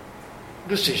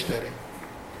 دوستش داره.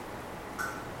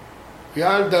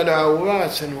 یال داره او و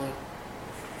سنوا،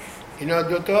 اینا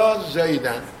دوتا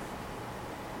زایدن.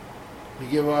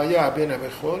 میگه وایا بینه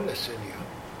بخول سنیا،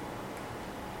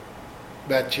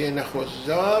 بچه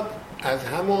نخستزاد از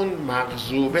همون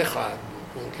مغضوبه خواهد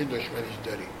بود، اون که دشمنش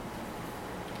داری.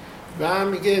 و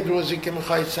میگه روزی که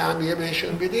میخوای سهمیه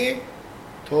بهشون بدی،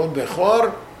 تو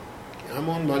بخور،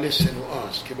 همون مال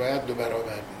سنوآست که باید 2 برابر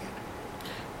بگیر.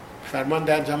 فرمان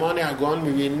در زمان اگان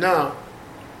میبین نه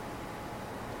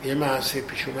یه معصه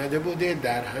پیش اومده بوده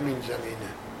در همین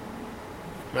زمینه.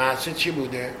 معصه چی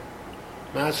بوده؟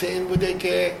 معصه این بوده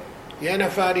که یه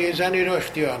نفر یه زنی رو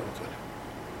اختیار میکنه،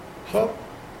 خب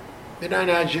میرن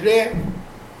عجله،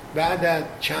 بعد از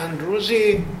چند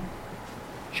روزی،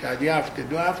 شاید 1 هفته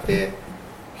 2 هفته،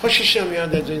 خوشش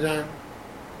نمیاد از این زن،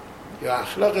 یا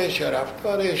اخلاقش یا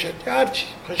رفتارش یا هرچی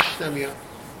خوشش نمیاد.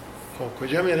 خب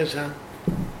کجا میرسن؟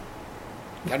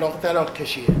 طلاق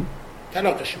کشیه،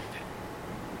 طلاقش میده،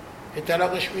 یه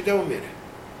طلاقش میده و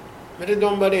میره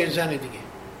دنبال یه زن دیگه،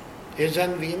 یه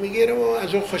زن دیگه میگیره و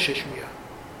از اون خوشش میاد.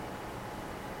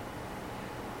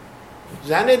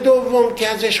 زن دوم که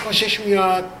ازش خوشش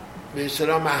میاد، به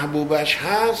اصطلاح محبوبش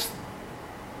هست،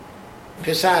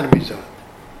 پسر میزاد،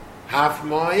 7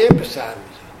 ماهه پسر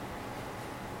میزاد.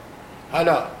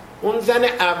 حالا اون زن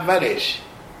اولش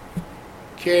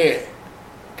که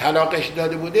طلاقش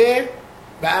داده بوده،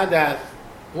 بعد از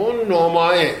اون 9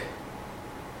 ماهه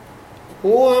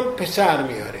او هم پسر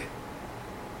میاره.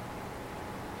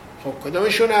 خب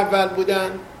کدامشون اول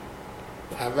بودن؟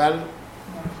 اول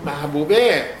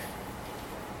محبوبه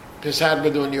پسر به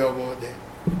دنیا بوده،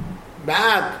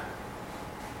 بعد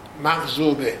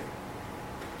مغضوبه.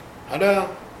 حالا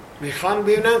میخوان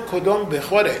ببینن کدام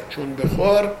بخوره، چون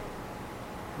بخور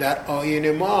در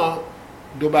آیین ما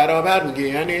 2 برابر میگه،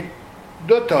 یعنی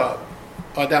 2 تا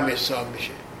آدم حساب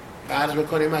میشه. فرض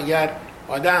بکنیم اگر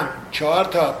آدم 4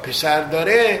 تا پسر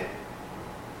داره،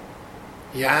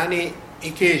 یعنی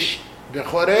یکیش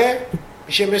بخوره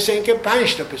میشه مثل اینکه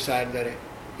 5 تا پسر داره،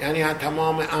 یعنی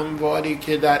تمام اموالی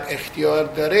که در اختیار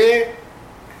داره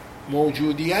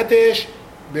موجودیتش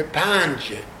به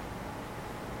 5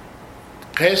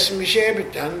 قسم میشه، به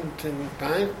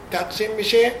 5 تقسیم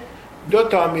میشه. 2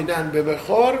 تا میدن به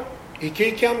بخور،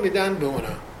 یکی کم میدن به اونا.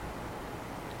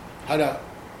 حالا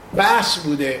بحث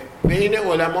بوده بین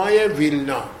علمای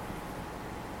ویلنا،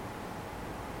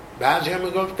 بعضی هم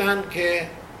میگفتن که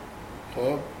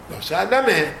خب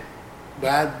مسلمه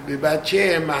بعد به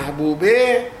بچه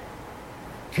محبوبه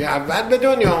که اول به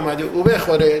دنیا آمده او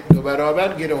بخوره، 2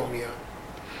 برابر گیره میاد.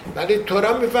 ولی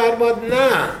تورا میفرماد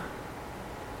نه،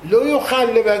 لو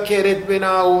یخلی و کرت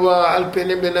بنا و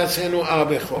الپنی بنا سنو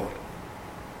آب خور.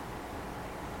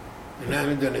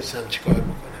 نمیدونستن چیکار بکنن.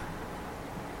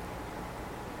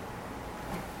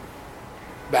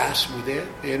 بحث بوده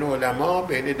بین علما،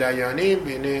 بین دیانین،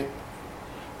 بین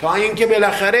تا اینکه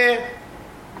بالاخره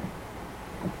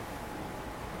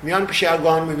میان پیش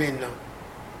اگان میبینم،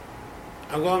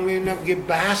 اگان میبینم که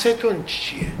بحثتون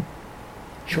چیه؟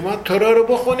 شما تورا رو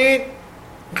بخونید،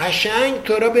 قشنگ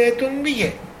تورا بهتون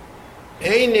میگه.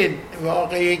 این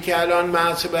واقعی که الان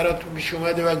معصه براتون پیش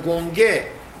اومده و گنگه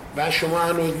و شما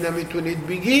هنوز نمیتونید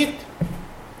بگید،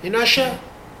 ایناشه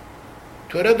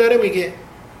تورا داره میگه.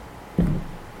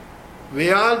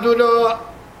 ویال دولو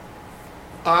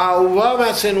آوا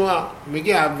و سنوا،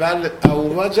 میگه اول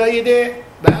آوا زایده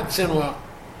بعد سنوا.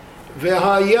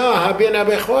 وهایا هبینه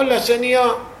بخور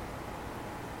سنیا،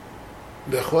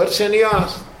 بخور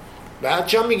سنیاست. بعد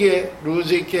چه میگه؟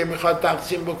 روزی که میخواد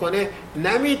تقسیم بکنه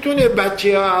نمیتونه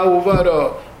بچه آوا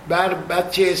رو بر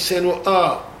بچه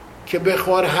سنوا که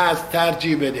بخور هست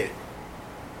ترجیح بده.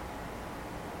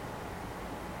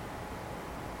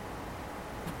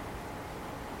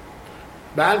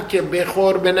 بلکه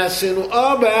بخور به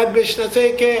نسنوا باید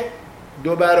بشناسه که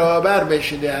 2 برابر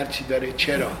بشده هرچی داره.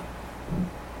 چرا؟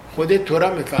 خود تورا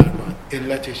میفرماد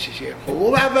علتش چیه. خب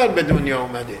او اول به دنیا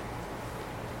آمده،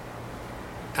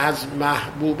 از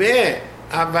محبوبه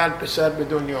اول پسر به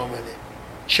دنیا آمده.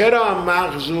 چرا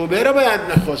مغضوبه رو باید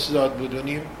نخستزاد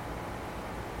بدونیم؟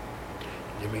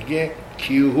 میگه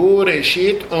کیهو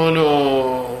رشید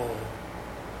آنو،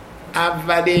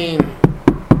 اولین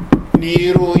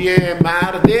نیروی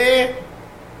مرده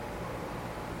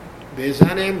به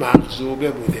زن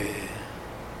مغضوبه بوده،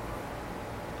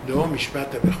 دومیش بعد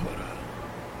بخوره.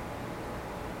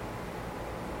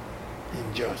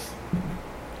 اینجاست.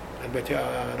 البته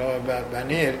آرا و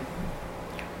بنر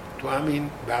تو همین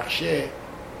بخشه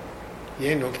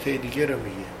یه نکته دیگه رو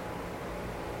میگه.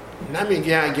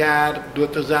 نمیگه اگر 2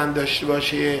 تا زن داشته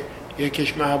باشه،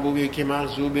 یکیش محبوب یکی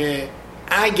مغضوبه،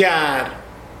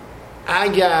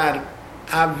 اگر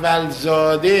اول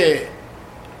زاده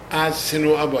از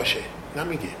سنوعه باشه.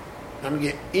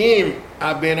 نمیگه این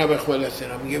ابینا به خلاصه،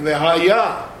 میگه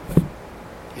وهایا.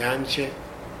 یعنی چه؟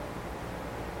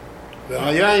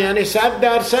 وهایا یعنی 100%.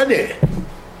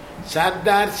 100%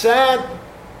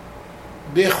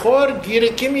 بخور گیره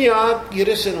کی میاد؟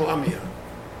 گیره سنوعه میاد.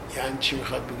 یعنی چی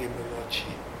میخواد بگه به ما؟ چی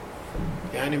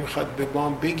یعنی میخواد به ما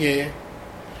بگه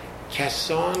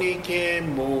کسانی که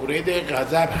مورد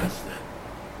غضب هستن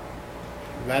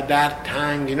و در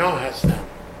تنگنا هستن،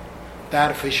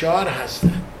 در فشار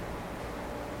هستن،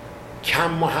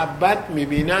 کم محبت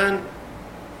میبینن،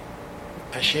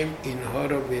 هشم اینها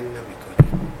رو ول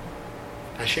نمیکنه.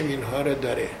 هشم اینها رو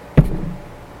داره.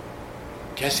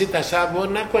 کسی تصور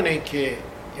نکنه که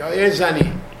یا یه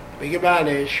زنی بگه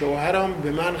بله شوهرم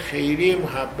به من خیلی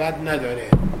محبت نداره،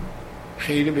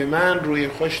 خیلی به من روی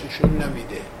خوش نشون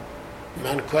نمیده،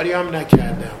 من کاری هم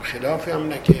نکردم، خلافی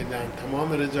هم نکردم،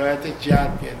 تمام رضایت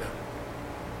جلب کردم.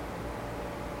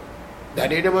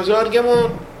 دلیل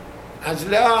بزرگمون از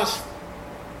لعاست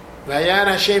و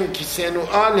یرشم که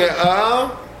سنوعا لعا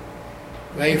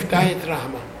و افتحت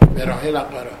رحمه به راه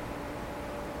لقرا.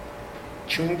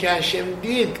 چون که هشم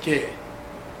دید که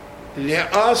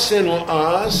لعا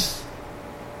سنوعاست،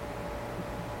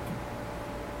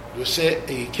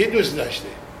 یکی دوست داشته،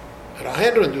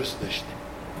 راهل رو دوست داشته،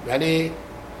 ولی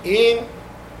این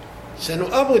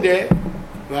سنوعا بوده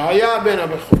و آیا بنا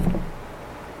بخور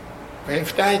و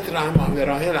افتحت رحمه به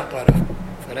راه لقرا.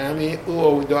 فرهمی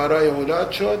او دارای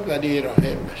اولاد شد ولی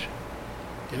راهل نشد.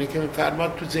 یعنی که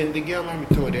فرماد تو زندگی هم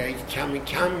همینطوره، اگه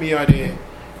کم میاره،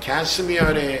 کس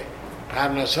میاره،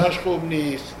 پرنساش خوب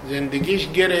نیست، زندگیش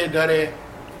گره داره،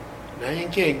 نه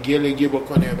اینکه گلگی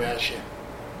بکنه بشه.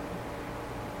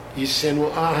 این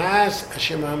سنوعا هست،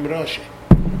 هشم همراشه.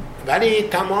 ولی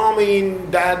تمام این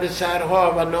درد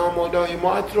سرها و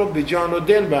ناملایمات رو به جان و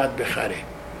دل باید بخره،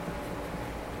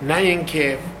 نه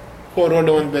اینکه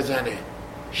قرولون بزنه،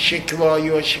 شکوایی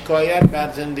و شکایت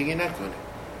بر زندگی نکنه.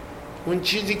 اون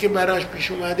چیزی که براش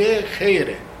پیش اومده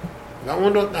خیره و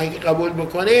اون رو اگه قبول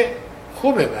بکنه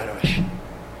خوبه براش.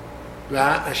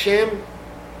 و هشم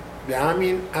به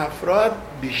همین افراد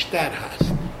بیشتر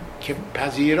هست که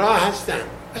پذیرا هستن.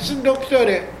 مثل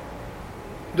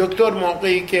دکتر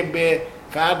موقعی که به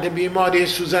فرد بیماری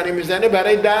سوزنی میزنه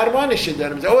برای درمانش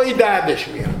داره میزنه، اوی دردش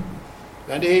میاد،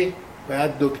 ولی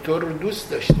باید دکتر رو دوست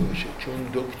داشته باشه، چون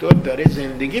دکتر داره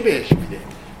زندگی بهش میده،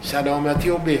 سلامتی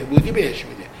و بهبودی بهش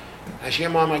میده.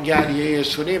 هشم هم اگر یه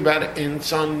سونی بر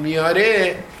انسان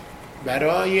میاره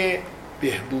برای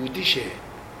بهبودیشه،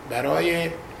 برای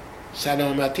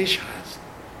سلامتیش هست.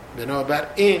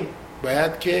 بنابراین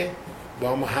باید که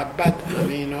با محبت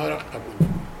همه اینها را قبول.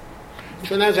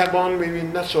 چون از زبان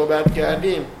میبینه صحبت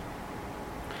کردیم،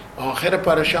 آخر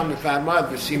پاراشا میفرماد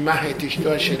به 30 ماه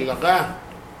تشتا شلقه،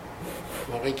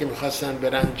 موقعی که میخواستن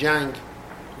برن جنگ،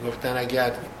 گفتن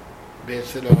اگر به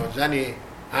اصطلاح زنی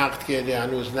عقد کرده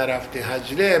هنوز نرفته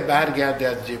حجله برگرده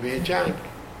از جبهه جنگ.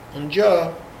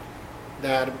 اونجا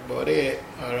در باره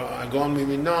اگان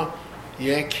میبینا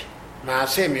یک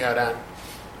معصه میارن،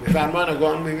 میفرمان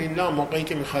اگان میبینا موقعی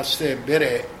که میخواسته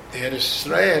بره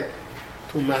اسرائیل،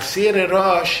 تو مسیر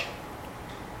راش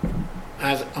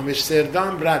از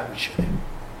آمستردام رد میشده.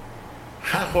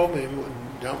 خب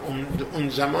اون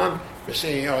زمان مثل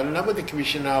این حال نبوده که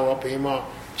بیشن هواپیما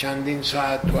چندین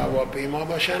ساعت تو هواپیما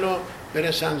باشن و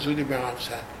برسن زودی به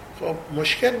مقصد. خب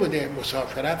مشکل بوده،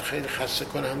 مسافرت خیلی خسته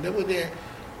کننده بوده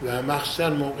و مخصوصا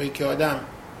موقعی که آدم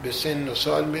به سن و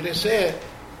سال میرسه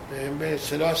به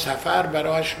اصطلاح سفر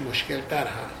براش مشکل تر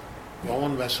هست و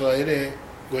اون وسایل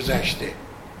گذشته،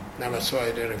 نه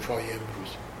وسایل رفاهی امروز.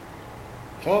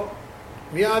 خب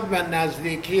میاد و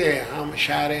نزدیکی هم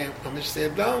شهر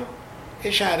آمستردام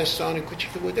یه شهرستان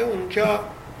کوچیکی بوده، اونجا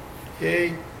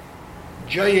یه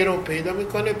جایی رو پیدا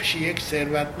میکنه پیش یک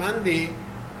ثروتمندی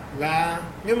و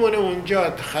میمونه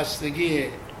اونجا. خستگی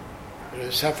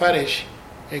سفرش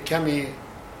کمی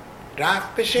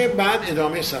رفت بشه، بعد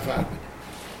ادامه سفر بده.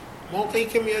 موقعی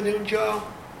که میاد اونجا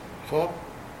خب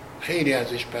خیلی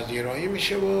ازش پذیرایی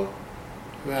میشه و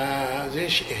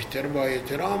ازش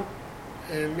احترام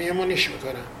میمونیش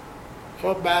میکنن.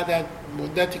 خب بعد از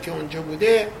مدتی که اونجا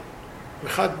بوده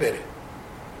میخواد بره،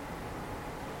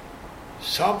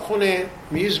 صاحب خونه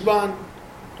میزبان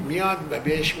میاد و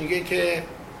بهش میگه که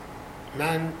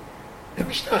من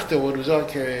نمیشناخته و روزا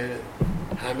که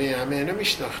همه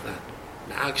نمیشناختن،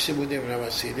 نه عکسی بوده نه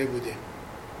وسیله بوده.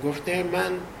 گفته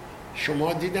من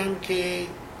شما دیدم که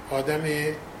آدم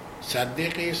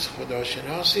صدیقی است،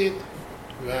 خداشناسید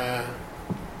و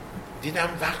دیدم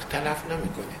وقت تلف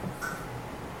نمیکنید،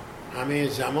 همه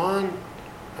زمان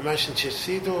همش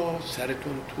نشستید و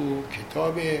سرتون تو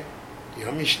کتاب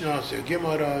یا میشناس یا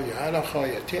گمارا یا علاخا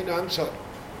یا تین امثال.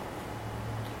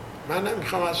 من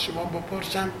میخوام از شما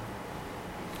بپرسم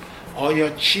آیا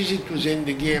چیزی تو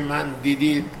زندگی من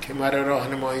دیدید که مرا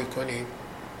راهنمایی کنید؟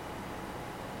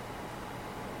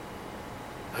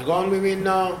 اگان ببین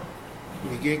نه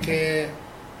میگه که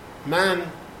من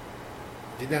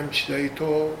دیدم چیزای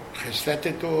تو،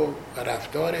 خصلت تو و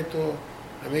رفتار تو،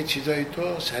 همه چیزای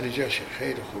تو سر جاشه،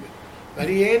 خیلی خوبه،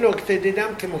 ولی یه نکته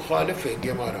دیدم که مخالف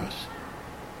گماراست.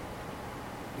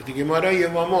 گمارا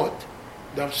یوامات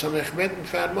داستان اخمت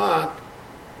میفرماد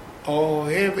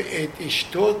آهب ات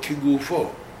اشتو که گوفو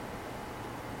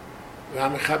و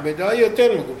همه خبدای یوتر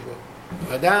میگوفو.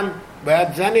 آدم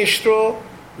باید زنش رو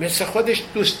مثل خودش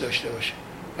دوست داشته باشه،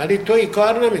 ولی تو این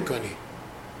کار نمی کنی.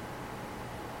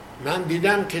 من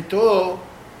دیدم که تو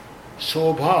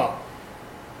صبحها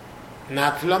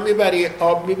نطلا میبری،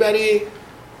 آب میبری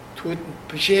تو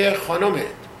پیش خانمت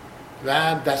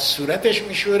و دست صورتش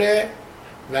میشوره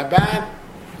و بعد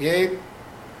یه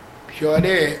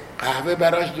پیاله قهوه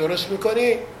براش درست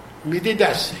میکنی میدی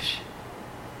دستش،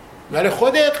 ولی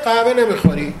خودت قهوه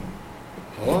نمیخوری.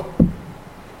 خب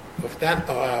گفتن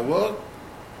آهوا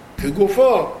که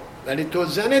گفا، ولی تو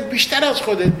زنت بیشتر از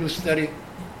خودت دوست داری.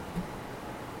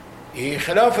 این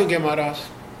خلاف گماراست.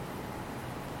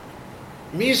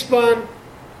 میزبان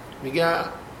میگه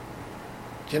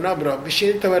جناب را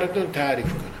بشینید تا براتون تعریف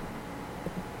کنم.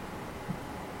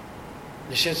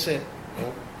 نشسته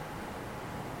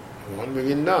اون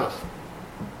ببین ناز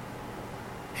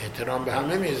احترام به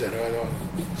همه میذاره.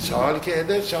 سوال که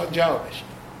اده سوال جوابش.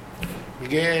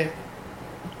 میگه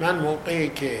من موقعی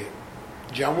که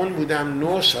جوان بودم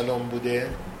 9 سالم بوده،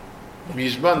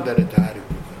 میزبان داره تعریف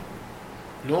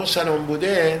میکنه، 9 سالم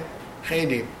بوده،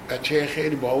 خیلی بچه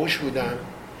خیلی باهوش بودم،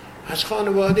 از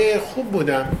خانواده خوب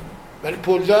بودم ولی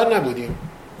پولدار نبودیم،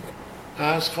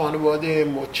 از خانواده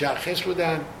متشخص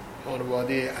بودن،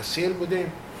 خانواده اصیل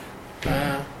بودیم و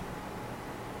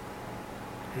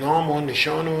نام و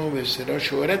نشان و به اصطلاح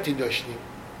شهرتی داشتیم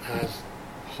از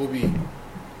خوبی.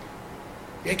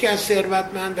 یکی از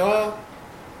ثروتمندها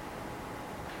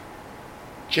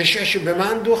چشمش به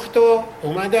من دوخت و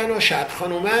اومدن و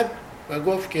شادخان اومد و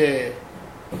گفت که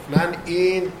من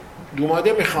این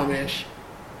دوماده میخوامش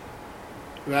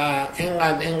و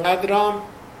اینقدرام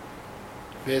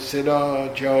به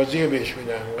اصطلاح جهازیه بهش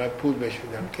میدم، اینقدر پول بهش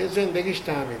میدم که زندگیش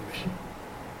تامین بشه.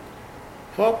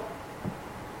 خب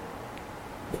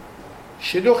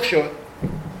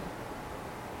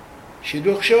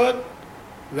شلوغ شد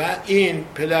و این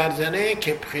پدرزنه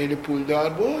که خیلی پولدار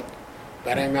بود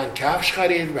برای من کفش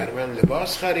خرید، برای من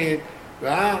لباس خرید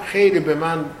و خیلی به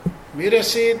من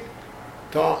میرسید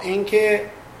تا اینکه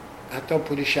حتی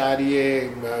پول شهریه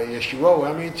یشیوا و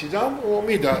همه چیزا او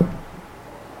میداد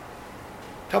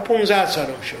تا 15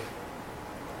 سالم شد.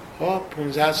 خب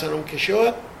 15 سالم که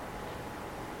شد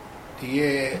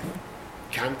دیگه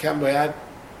کم کم باید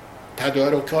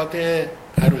تدارکات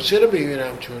عروسی رو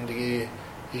بگیرم، چون دیگه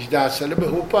 18 ساله به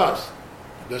هوپاست،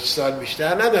 2 سال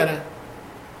بیشتر نداره.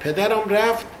 پدرم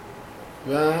رفت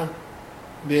و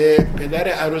به پدر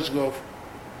عروس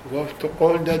گفت تو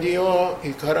قول دادی و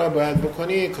این کارا باید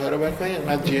بکنی، این کارا باید کنی،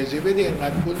 اینقدر جزیه بدی،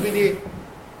 اینقدر پول بدی،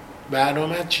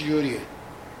 برنامه چجوریه؟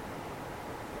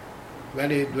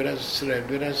 ولی دور از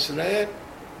اسرائیل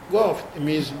گفت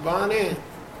میزبانه،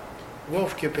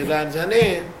 گفت که پدر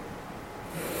زنه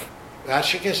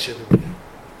ورشکست شده بوده،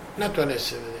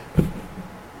 نتونسته بده.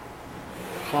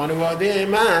 خانواده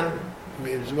من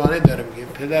میزبانه داره میگه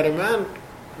پدر من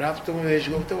رفتم و بهش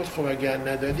گفته بود خب اگر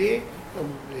ندادی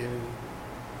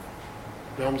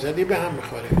نامزدی به هم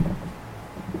میخوره،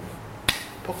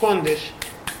 پکندش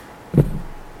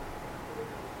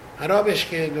حرابش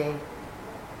کرد. و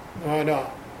حالا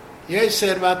یه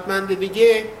ثروتمند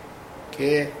دیگه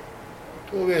که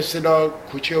تو به اصطلاح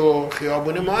کوچه و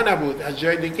خیابون ما نبود، از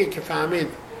جای دیگه که فهمید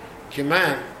که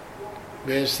من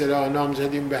به اصطلاح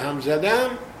نامزدیم به هم زدم،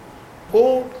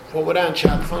 او فوراً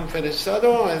شادخان فرستاد و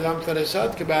اعلام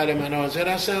فرستاد که بله من حاضر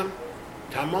هستم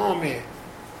تمام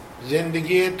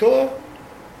زندگی تو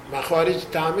مخارج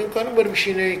تامین کنم، برو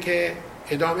بشینه که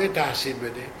ادامه تحصیل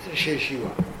بده، شیشیوا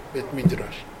بهت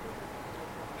میدراش.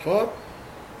 خب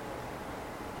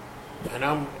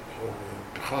منم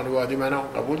خانواده منم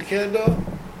قبول کرد و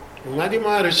اومدیم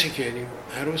عروسی کردیم.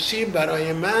 عروسی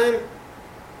برای من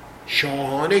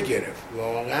شاهانه گرفت،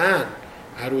 واقعا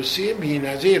عروسی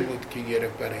بی‌نظیر بود که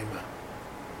گرفت برای من.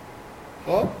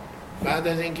 خب بعد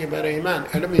از اینکه برای من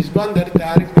الان میزبان داره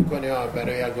تعریف میکنه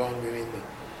برای اگان ببین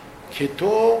که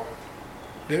تو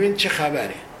ببین چه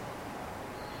خبره،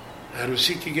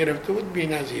 عروسی که گرفته بود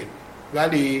بی‌نظیر،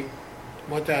 ولی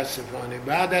متاسفانه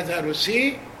بعد از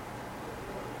عروسی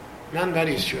من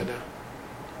مریض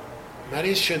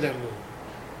شدم و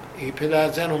این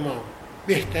پدر زن و ما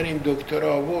بهترین دکتر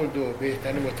آورد و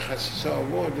بهترین متخصص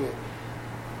آورد و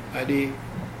ولی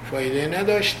فایده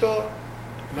نداشت و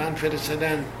من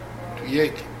فرستادن تو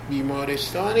یک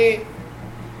بیمارستانی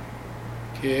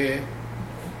که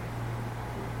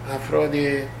افراد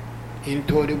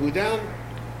اینطوری بودن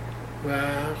و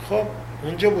خب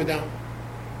اونجا بودم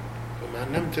و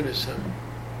من نمیتونستم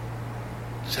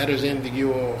سر زندگی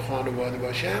و خانواده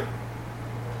باشم.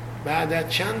 بعد از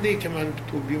چندی که من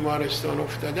تو بیمارستان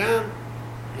افتادم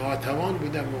ناتوان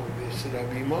بودم و به اصطلاح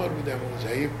بیمار بودم و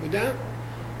ضعیف بودم،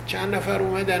 چند نفر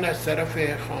اومدن از طرف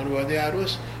خانواده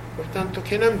عروس گفتن تو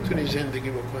که نمیتونی زندگی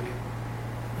بکنی،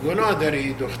 گناه داره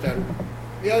این دختر،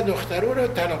 بیا دخترو رو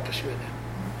طلاقش بده.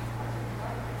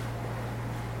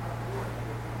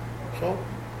 خب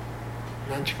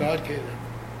من چیکار کردم؟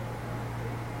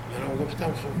 منم گفتم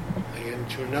خب اگه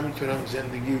چون نمیتونم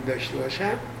زندگی داشته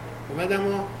باشم اومدم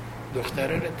و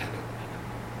دختره رو طلاق بدم.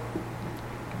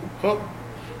 خب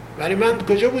ولی من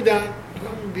کجا بودم؟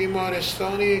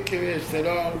 بیمارستانی که به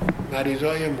اصطلاح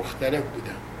مریضای مختلف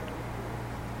بودم.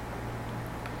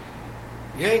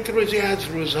 یک روزی از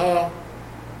روزها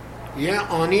یه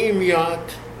آنی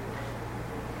میاد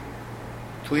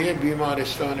توی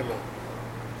بیمارستان ما،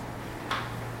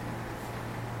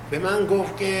 به من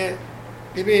گفت که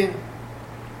ببین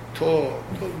تو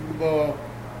با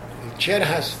چر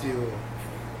هستی و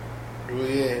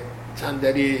روی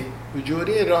صندلی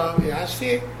حجوری راهی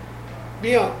هستی،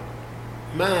 بیا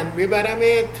من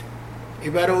میبرمت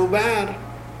ایبر و بر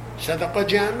صدقه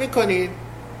جمع میکنین،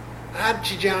 هر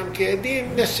چی جمع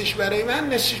کردیم نصفش برای من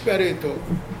نصفش برای تو.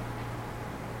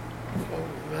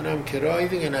 خب منم که راهی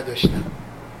دیگه نداشتم،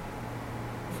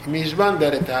 میزبان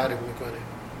داره تعریف میکنه.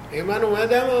 من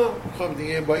اومدم و خب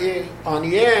دیگه با یه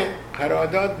آنیه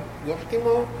قرارداد گفتیم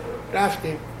و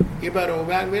رفتیم یه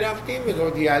بر میرفتیم،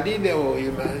 میگفت یلیده و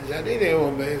یه منزلیده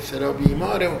و به اصطلاح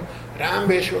بیماره و رحم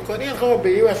بهش بکنی. خب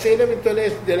به یه وسیله میتونه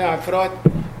دل افراد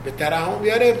به ترحم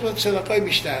بیاره، صدقای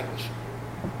بیشتر بشه.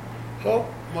 خب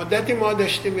مدتی ما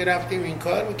داشتیم میرفتیم این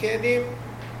کار میکردیم،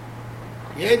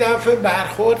 یه دفعه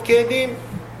برخورد کردیم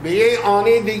به یه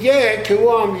آنی دیگه که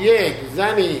او هم یک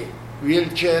زنی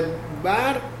ویلچر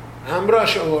بر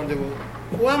همراهش آورده بود،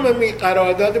 او هم می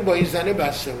قرارداد با این زنه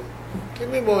بسته بود که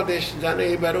می بردش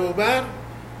زنه برو بر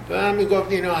و هم می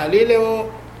گفت اینا علیله و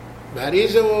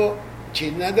مریضه و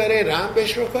چیز نداره، رحم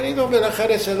بهش رو کنید و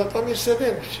بالاخره صدقه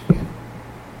میستده میشه.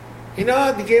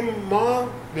 اینا دیگه ما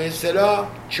به اصطلاح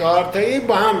 4 تایی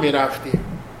با هم میرفتیم،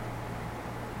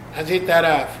 از این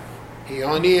طرف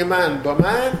یانی من با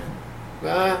من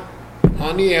و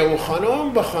هانی او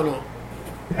خانم با خانم،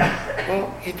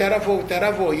 این طرف و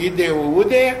طرف و یه ده و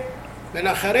بوده،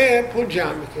 بالاخره پول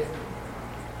جمع میکنه.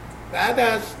 بعد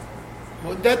از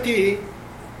مدتی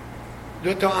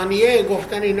 2 آنیه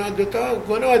گفتن اینا 2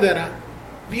 گناه دارن،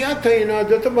 بیا تا اینا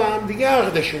 2 با هم دیگه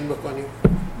عقدشون بکنیم.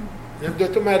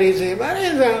 2 مریضه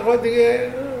آقا دیگه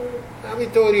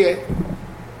همینطوریه.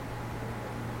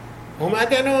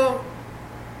 اومدن و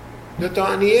 2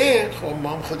 آنیه، خب ما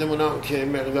هم خودمون که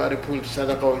مقدار پول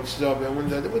صدقه و چیزا بهمون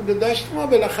داده بود داشتیم و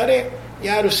بالاخره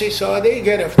یه عروسی ساده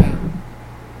گرفتم.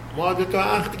 ما 2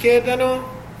 عقد کردن و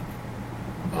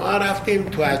ما رفتیم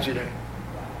تو حجره.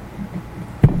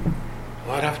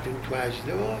 و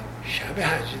شب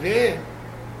حجره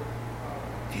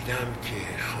دیدم که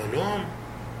خانم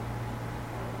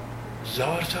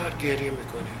زار گریه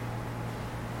میکنه.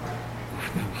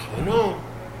 گفتم خانم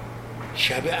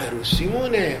شب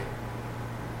عروسیمونه،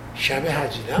 شب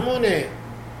حجرمونه،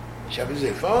 شب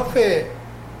زفافه،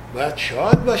 باید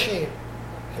شاد باشیم،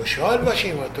 خوشحال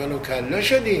باشیم، وطن و کلا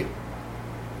شدیم،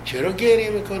 چرا گریه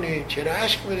میکنی؟ چرا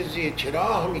عشق میریزی؟ چرا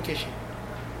آه میکشی؟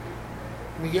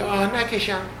 میگه آه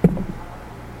نکشم،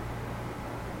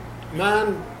 من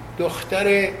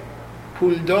دختر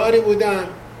پولداری بودم،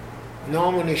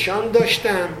 نام و نشان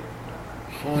داشتم،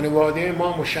 خانواده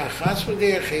ما مشخص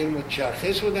بوده، خیلی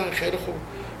متشخص بودن، خیلی خوب.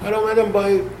 حالا اومدم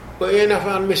با یه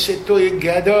نفر مثل تو یه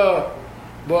گدا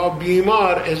با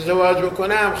بیمار ازدواج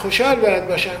بکنم، خوشحال باید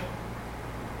باشم.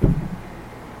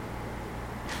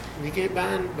 دیگه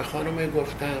من به خانم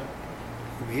گفتم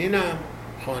ببینم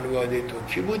خانواده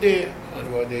تو کی بوده،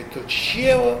 خانواده تو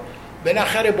چیه، و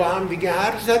بالاخره با هم دیگه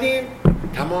حرف زدیم.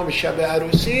 تمام شب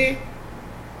عروسی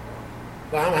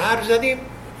با هم حرف زدیم،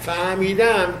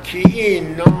 فهمیدم که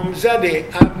این نامزد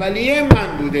اولیه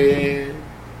من بوده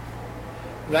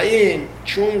و این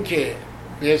چون که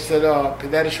به اصطلاح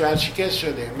پدرش ورشکست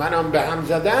شده، منم به هم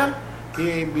زدم،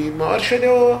 این بیمار شده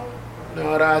و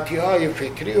ناراحتی های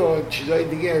فکری و چیزای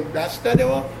دیگه دست داده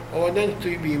و آوردن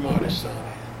توی بیمارستان.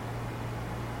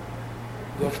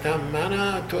 گفتم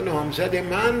تو نامزد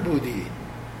من بودی.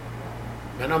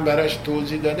 منم براش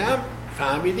توضیح دادم،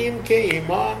 فهمیدیم که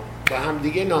ما با هم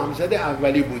دیگه نامزد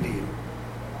اولی بودیم.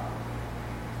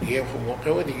 یه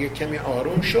موقع و دیگه کمی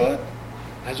آروم شد.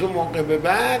 از اون موقع به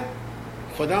بعد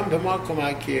خدا به ما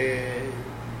کمک،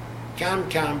 کم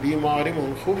کم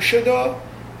بیماریمون خوب شد و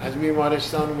از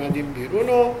بیمارستان اومدیم بیرون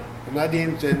و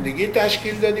اومدیم زندگی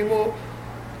تشکیل دادیم و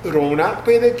رونق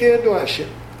پیدا کرد و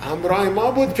همراه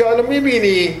ما بود که حالا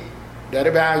میبینی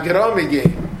داره به اگرا میگه،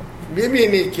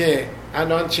 میبینی که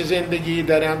الان چه زندگی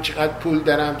دارم، چقدر پول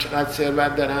دارم، چقدر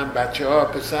ثروت دارم، بچه ها،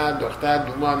 پسر، دختر،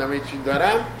 دومان، همه چی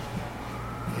دارم.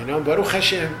 اینا برو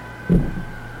خشم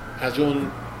از اون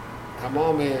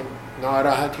تمام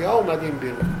ناراحتی ها اومدیم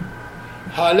بیرون.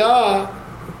 حالا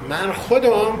من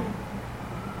خودم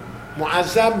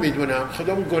معذب میدونم،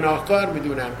 خودم گناهکار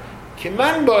میدونم که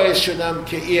من باعث شدم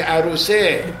که این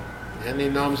عروسه، یعنی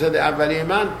نامزد اولی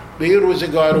من، به این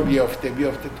روزگار رو بیافته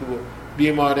تو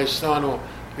بیمارستان و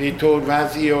اینطور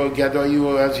وضعی و گدایی و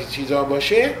از این چیزا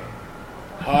باشه.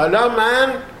 حالا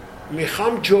من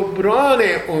میخوام جبران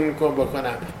اون کو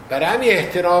بکنم، برای همین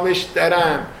احترامش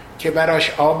دارم که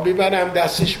براش آب میبرم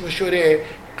دستش بشوره،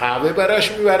 قهوه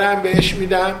براش میبرم بهش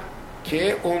میدم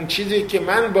که اون چیزی که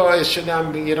من باعث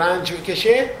شدم بی رنج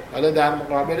بکشه حالا در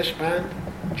مقابلش من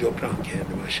جبران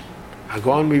کرده باشم.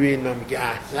 اگان میبینم میگه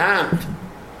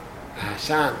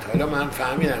احسنت، حالا من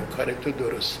فهمیدم کار تو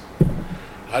درست.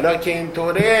 حالا که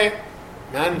اینطوره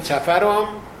من سفرم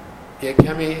یک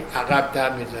کمی عقب تر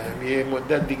میذارم، یه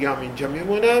مدت دیگه هم اینجا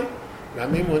میمونم و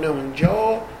میمونه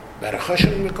اونجا و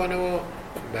برخاشون میکنه و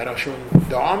براشون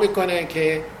دعا میکنه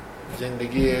که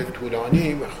زندگی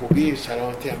طولانی و خوبی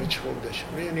سلامتی همه چی خوب داشته.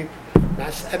 میبینیم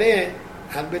مسئله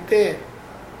البته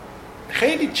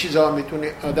خیلی چیزا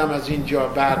میتونه آدم از اینجا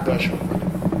برداشت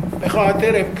کنه، به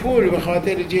خاطر پول، به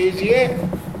خاطر جیزیه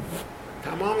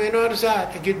تمام اینا رو زد.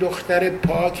 اگه دختر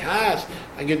پاک هست،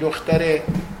 اگه دختر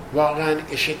واقعا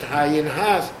اشتغایل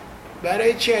هست،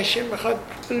 برای چی هشم میخواد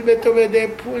پول به تو بده؟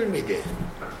 پول میده.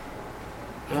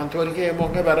 همانطوری که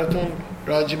موقع براتون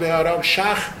راجع به آراب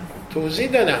شخ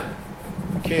توضیح دادم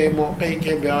که موقعی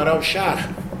که به آراب شخ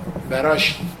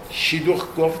براش شیدوخ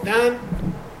گفتن،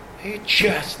 هیچی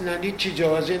اصلا هیچی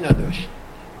جوازی نداشت.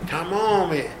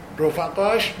 تمام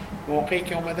رفقاش موقعی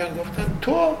که اومدن گفتن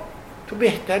تو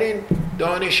بهترین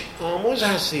دانش آموز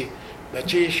هستی،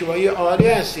 بچه یشوایی عالی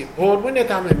هستی،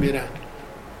 قربونت همه میرن،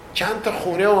 چند تا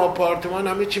خونه و آپارتمان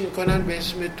همه چی میکنن به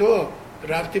اسم تو،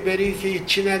 رفتی بری که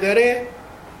هیچی نداره.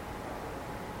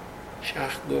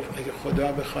 شخص گفت اگه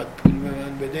خدا بخواد پول به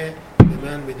من بده به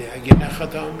من بده، اگه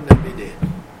نخواد هم نمیده.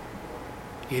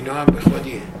 اینا هم به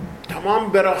خودیه.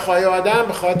 تمام براخای آدم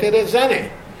به خاطر زنه.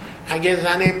 اگه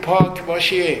زن پاک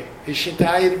باشه،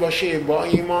 اشتغایل باشه، با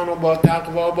ایمان و با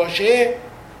تقوا باشه،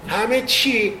 همه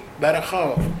چی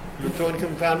براخا. اونطور که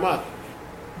میفرماد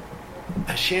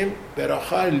اشم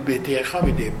براخا البتیخا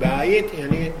بده، بعید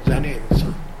یعنی زن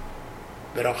انسان،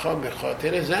 براخا به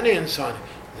خاطر زن انسان،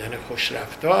 زن خوش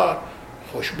رفتار،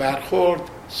 خوش برخورد،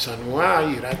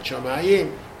 صنوعی، رد جامعیم،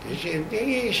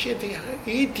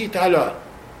 این تیتالان،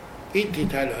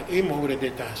 این مورد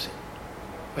تحسین.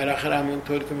 بالاخره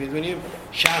همونطور که میدونیم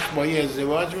شخص با یه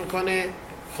ازدواج میکنه،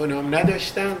 خونه هم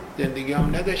نداشتن، زندگی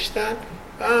هم نداشتن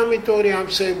و همینطوری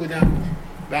همسایه بودن.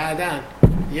 بعداً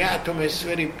یه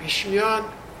اتمسفری پیش میاد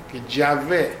که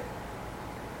جوه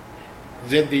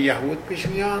ضد یهود پیش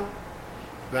میاد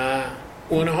و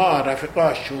اونها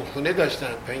رفیقاشون خونه داشتن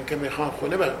تا اینکه میخوان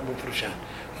خونه بفروشن،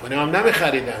 خونه هم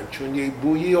نمیخریدن چون یه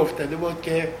بویی افتاده بود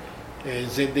که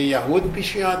ضد یهود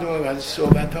پیش میاد و از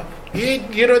صحبت ها. هیچ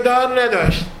گیرودار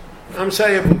نداشت،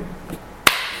 همسایه بود،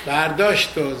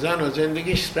 برداشت و زن و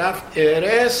زندگیش رفت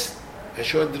ارس و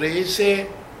شد رئیس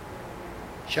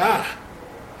شهر،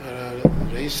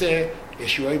 رئیس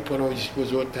یشیوهای پنویس،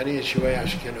 بزرگترین یشیوهای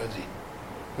اشکنازی.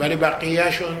 ولی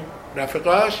بقیهشون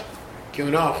رفقاش که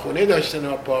اونا خونه داشتن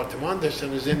و آپارتمان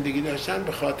داشتن و زندگی داشتن،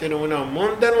 به خاطر اونا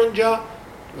موندن اونجا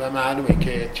و معلومه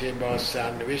که چه باز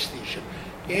سرنوشتی شد.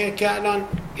 یه که الان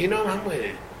اینا همونه،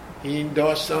 این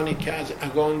داستانی که از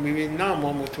اگان میبینیم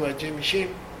ما متوجه میشیم،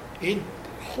 این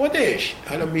خودش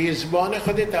حالا میزبان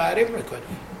خود تعریف میکنه،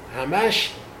 همش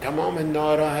تمام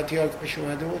ناراحتی ها که پیش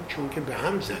اومده بود چون که به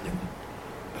هم زده بود،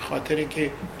 به خاطر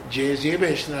که جزیه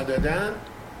بهش ندادن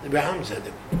به هم زده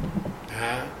بود،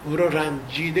 او رو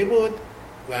رنجیده بود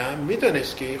و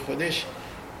میدونست که خودش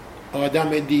آدم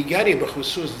دیگری، به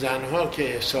خصوص زنها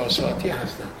که احساساتی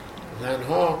هستن،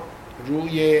 زنها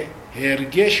روی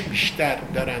هرگش بیشتر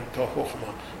دارن تا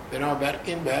حکما.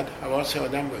 بنابراین باید حواس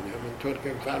آدم باشه. همونطور که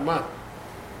می‌فرماد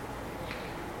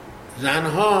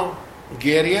زنها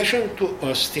گریهشون تو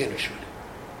آستینشونه،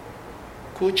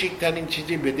 کوچکترین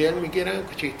چیزی به دل میگیرن،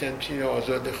 کوچکترین چیزی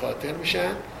آزاد خاطر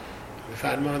میشن.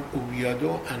 می‌فرماد اویادو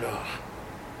اناخ،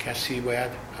 کسی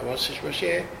باید حواسش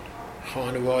باشه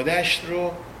خانوادهش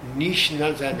رو نیش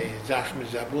نزنه، زخم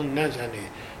زبون نزنه،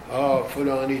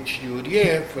 فلانی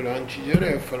چجوریه، فلان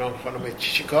چجوره، فلان خانم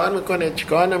چی کار میکنه، چی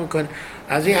کار نمیکنه.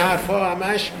 از این حرفا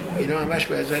همش اینا همش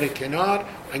به ذره کنار.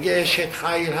 اگه اشت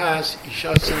خیل هست،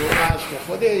 ایشا سنو هست و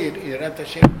خود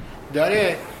ایرتش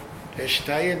داره،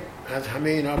 اشتاین از همه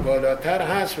اینا بالاتر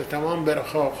هست و تمام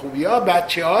برخوا خوبی ها،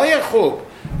 بچه های خوب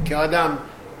که آدم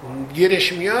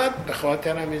گیرش میاد به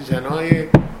خاطر همین زنای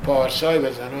پارسای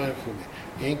و زنای خوبه.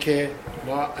 این که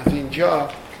ما از اینجا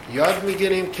یاد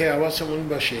میگیریم که حواسمون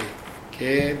باشه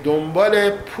که دنبال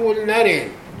پول نریم.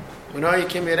 اونایی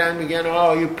که میرن میگن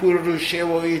این پول روشه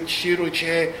و این چی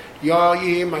روشه، یا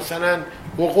این مثلا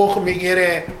حقوق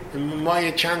میگیره،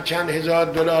 ما چند هزار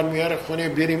دلار میاره خونه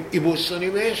بریم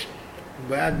ایبوسونیمش.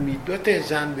 باید میدوت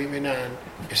زن ببینن،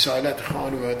 اصالت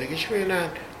خانوادگیش ببینن،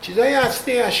 چیزایی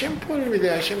هستی هشم پول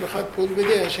میده، هشم بخواد پول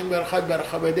بده، هشم بخواد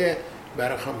برخوا بده،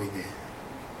 برخوا میده.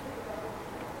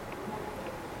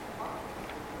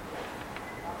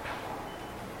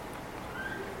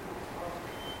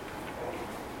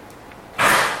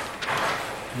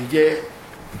 میگه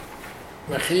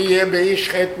وخیه به ایش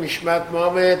خط میشمت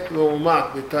ماوت و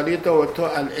اومد به تالیت و تو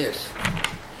الاس.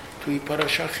 توی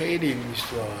پاراشا خیلی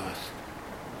میستوها هست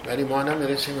ولی ما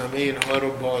نمیرسیم همه اینها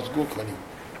رو بازگو کنیم.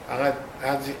 فقط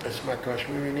از قسمتاش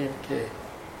میبینیم که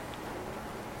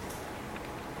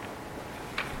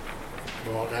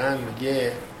واقعا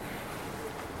میگه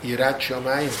ایرد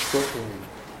شما این چطور کنیم.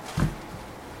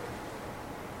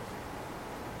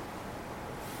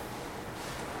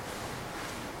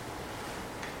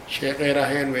 شیخ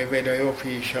رهن و ولایو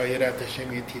فی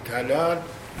شایرتشم یتی تلال،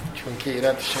 چون که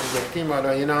ایرتشم گفتیم حالا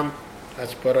این هم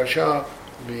از پاراشا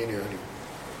بینیاریم.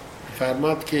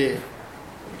 فرماد که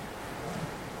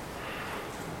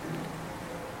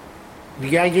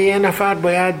میگه اگه یه نفر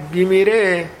باید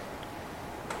بمیره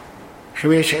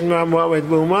شمیش این باید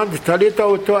به اومد تالیتا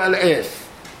و تو الاس.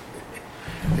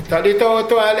 تالیتا و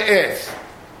تو الاس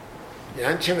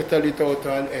یعنی چه به تالیتا و تو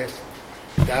الاس؟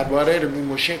 درباره ربی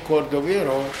موشه کردوی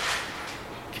رو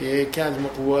که یکی از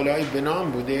مقولای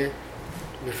بنام بوده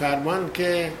میفرمان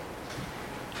که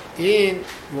این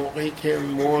موقعی که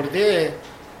مرده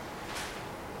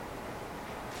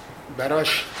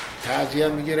براش تعزیه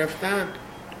میگرفتن،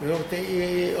 میگفته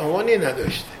این آوانی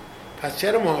نداشته پس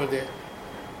چرا مرده؟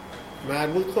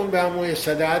 مربوط کن به همون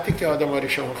صداعتی که آدم هاری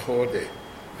شما خورده.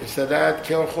 صداعت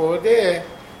که خورده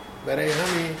برای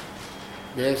همین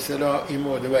به اصطلاح این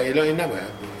مرده و الا این نباید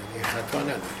بود، این خطا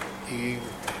نداره، این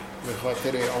به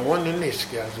خاطر آوان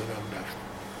نیست که از اونم رفت.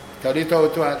 تالیتا و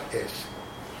تو از اس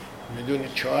میدونی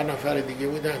 4 نفر دیگه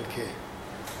بودن که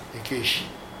یکیش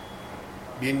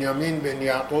بنیامین بن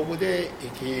یعقوب بوده،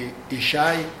 یکی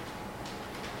ایشای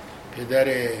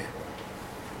پدر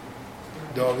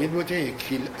داوید بوده، یکی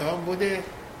کیلعام بوده،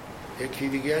 یکی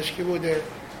دیگه اش که بوده.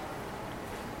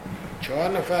 4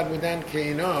 نفر بودن که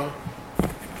اینا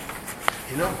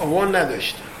آوان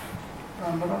نداشتن.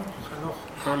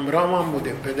 همرام هم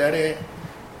بوده پدر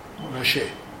موشه.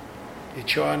 این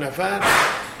 4 نفر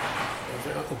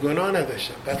گناه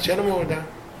نداشتن پس چرا مردن؟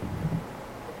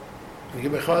 میگه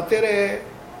به خاطر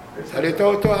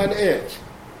سریتا و تو الاس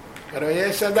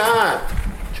برای صداعت،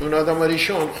 چون آدم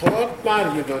ریشون خود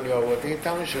مرگ به دنیا بود، این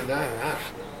تمام شده هست.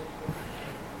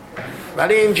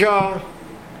 ولی اینجا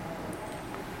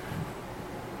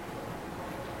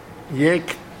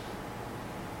یک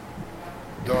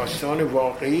داستان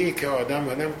واقعی که آدم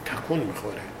تکون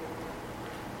میخوره.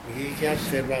 میگه یکی از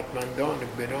ثروتمندان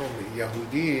به نام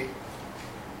یهودی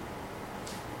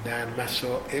در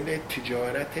مسائل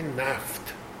تجارت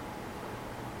نفت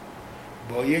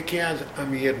با یکی از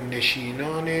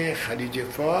امیرنشینان خلیج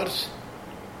فارس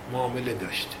معامله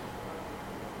داشته.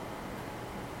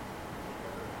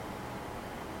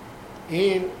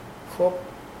 این خب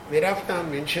میرفتن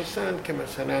مینشستن که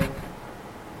مثلا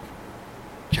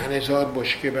چند هزار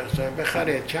بشکه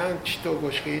بخره، چند تا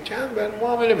بشکه چند بر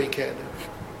معامله میکردن.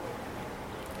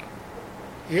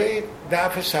 یه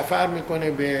دفعه سفر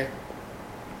میکنه به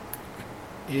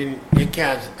این یکی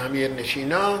از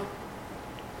امیرنشینان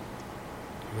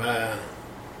و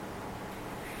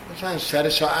مثلا سر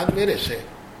ساعت میرسه،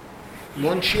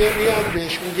 منشیه میاد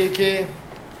بهش میگه که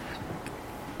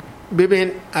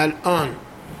ببین الان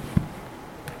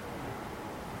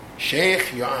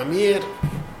شیخ یا امیر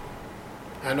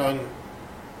الان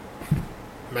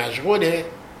مشغوله،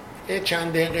 یه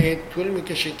چند دقیقه طول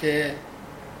میکشه که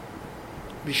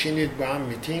بشینید با هم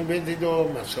میتینگ بدید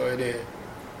و مسائل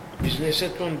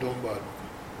بیزنستون دنبال بکنید.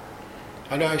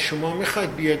 حالا شما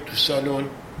میخواید بیاد تو سالن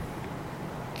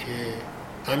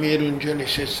که امیر اونجا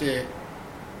نشسته،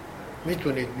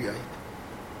 میتونید بیایید.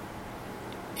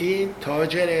 این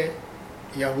تاجر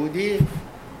یهودی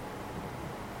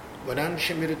بلند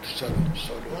میشه میره تو سالن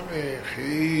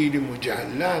خیلی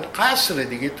مجلل، قصر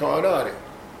دیگه، تالاره.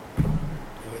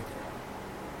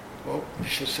 خب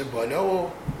نشسته بالا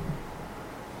و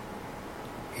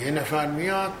یه نفر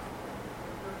میاد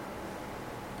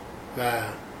و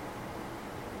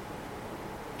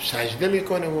سجده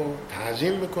میکنه و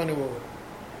تعظیم میکنه و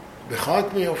به خاک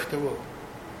میفته و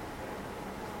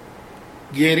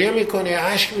گریه میکنه،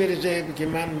 اشک میریزه، بگه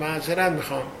من معذرت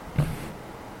میخوام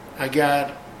اگر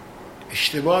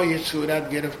اشتباهی صورت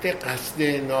گرفته، قصد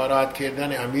ناراحت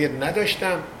کردن امیر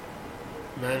نداشتم،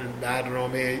 من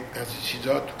برنامه از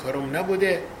چیزا تو کارم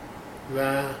نبوده و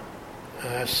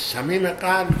از صمیم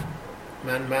قلب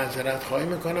من معذرت خواهی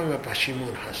میکنم و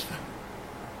پشیمون هستم.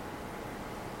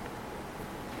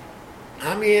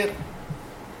 امیر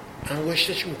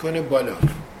انگشتش میکنه بالا،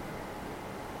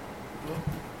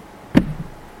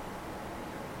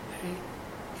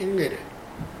 این میره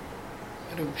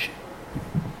میشه.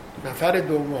 نفر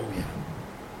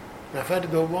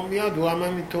دوم میاد و هم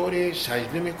همینطوری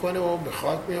سجده میکنه و به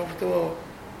خاک میافته و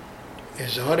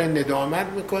اظهار ندامت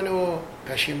میکنه و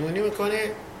پشیمونی میکنه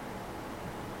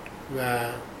و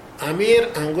امیر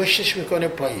انگشتش میکنه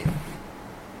پایین.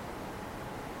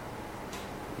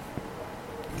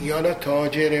 یالا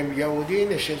تاجر یهودی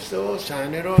نشسته و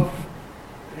صحنه رو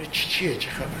چیه، چه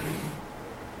خبره،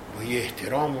 با یه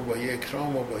احترام و با یه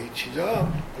اکرام و با یه چیزا،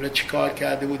 حالا چی کار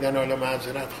کرده بودن، حالا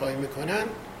معذرت خواهی میکنن.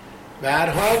 به هر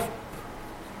حال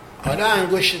حالا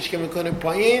انگشتش که میکنه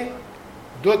پایین،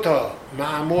 2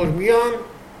 مأمور میان،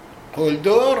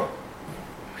 قلدر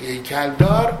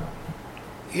هیکلدار،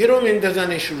 این رو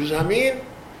میندازنش رو زمین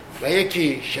و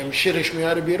یکی شمشیرش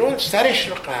میاره بیرون، سرش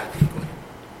رو قطع میکنه.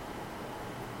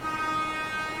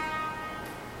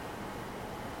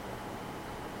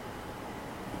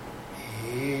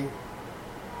 این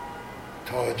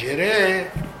تاجره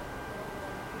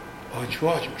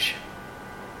آجواج میشه،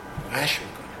 غش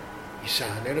میکنه. این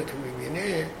صحنه رو که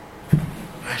میبینه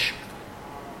غش میکنه.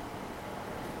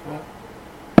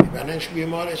 بنش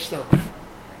بیمارستان،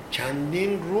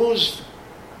 چندین روز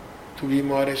تو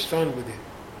بیمارستان بوده.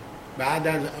 بعد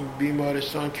از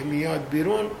بیمارستان که میاد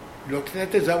بیرون،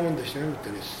 لکنت زبون داشته،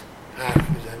 نمیتونست حرف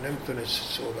بزن،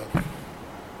 نمیتونست صحبت کنه.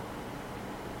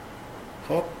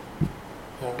 خب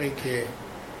موقعی که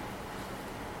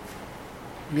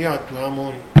میاد تو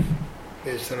همون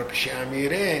به اصطلاح پیش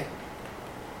امیره،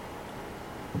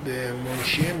 به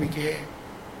منشیه میگه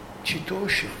چطور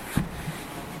شد؟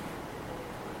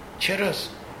 چراست؟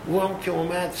 او هم که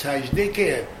اومد سجده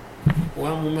کرد، او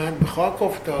هم اومد به خاک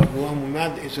افتاد، او هم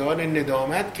اومد اظهار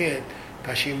ندامت کرد،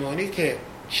 پشیمانی کرد،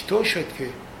 چطور شد که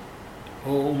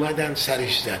اومدن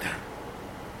سرش زدن؟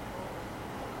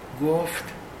 گفت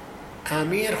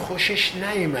امیر خوشش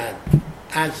نیامد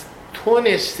از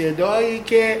تون صدایی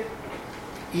که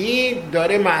این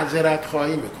داره معذرت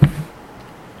خواهی میکنه.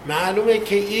 معلومه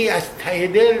که این از ته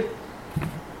دل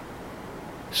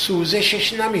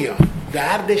سوزشش نمیاد،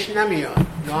 دردش نمیاد،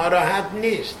 ناراحت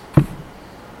نیست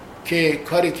که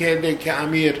کاری کرده که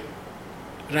امیر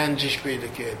رنجش پیدا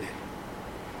کرده.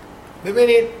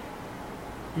 ببینید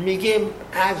میگیم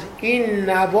از این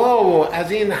نوا و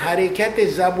از این حرکت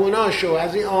زبوناش و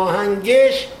از این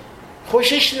آهنگش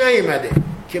خوشش نیامده،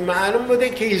 که معلوم بوده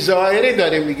که این ظاهری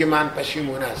داره میگه من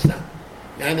پشیمون هستم،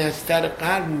 یعنی از تر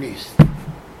قلب نیست. این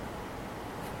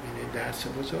درس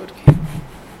بزرگی.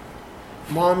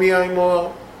 ما میایم و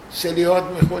سلیحات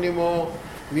میخونیم و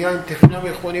میایم تفنه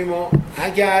میخونیم و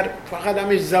اگر فقط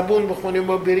همش زبون بخونیم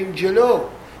و بریم جلو،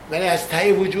 ولی از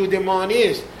ته وجود ما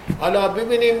نیست. حالا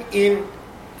ببینیم این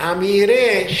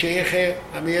امیره، شیخ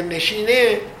امیر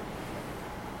نشینه،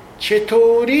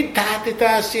 چطوری تحت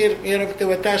تاثیر گرفته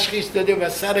و تشخیص داده و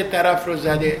سر طرف رو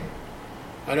زده.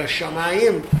 حالا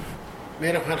شمعیم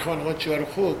میره خانقاه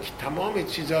چارخو که تمام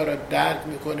چیزها رو درک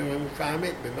میکنه و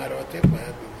میفهمه، به مراتب باید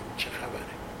ببینیم چه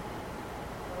خبره،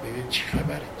 ببین چه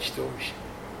خبره، چطور میشه.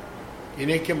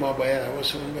 اینه که ما باید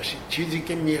حواسمون باشیم چیزی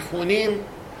که میخونیم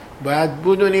باید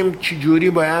بدونیم چجوری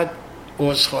باید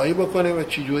عذرخواهی بکنیم و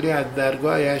چجوری از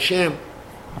درگاه هشم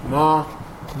ما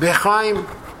بخوایم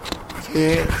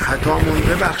که خطامون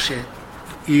ببخشه.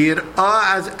 ایرآ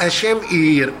از هشم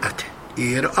ایرعته،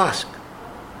 ایرآست.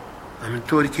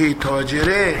 همینطوری که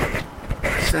تاجره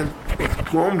اصلا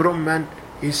تو عمرم من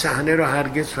این صحنه رو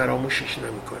هرگز فراموشش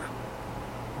نمیکنم.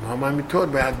 ما هم همینطور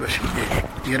باید باشیم،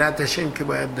 ایرادش این که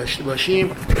باید داشته باشیم،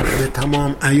 به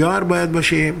تمام عیار باید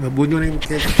باشیم و بدونیم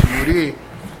که چجوری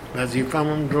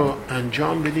وظیفمون رو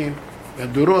انجام بدیم و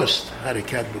درست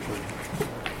حرکت بکنیم.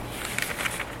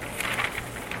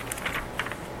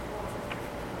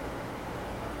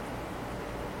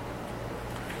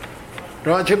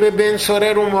 راجب بن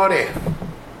سوره روماره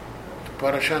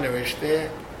پاراشا نوشته،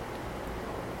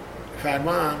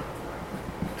 فرمان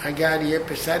اگر یه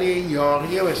پسری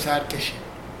یاغیه و سر کشه،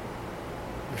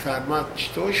 میفرماد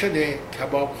چطور شده؟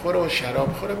 کباب خور و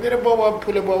شراب خور، میره بابا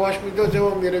پول باباش میدوزه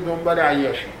و میره دنبال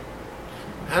عیاشی.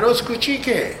 هنوز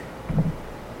کوچیکه،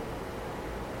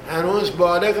 هنوز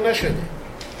بالغ نشده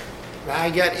و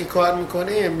اگر این کار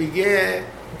میکنه میگه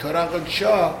طارق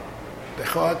شاه به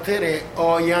خاطر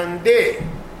آینده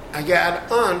اگر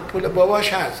الان پول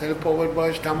باباش هست، پول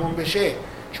باباش تموم بشه،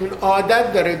 چون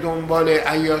عادت داره دنبال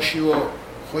عیاشی و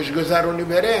خوشگذرونی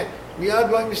بره،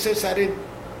 میاد وای میسته سر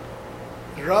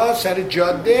راه، سر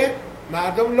جاده،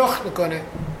 مردم لخت میکنه،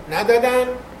 ندادن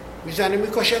میزنه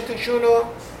میکشتشون و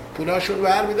پولاشون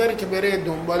بر میداره که بره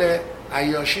دنبال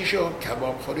عیاشیش و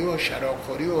کبابخوری و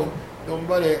شرابخوری و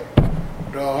دنبال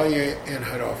راه های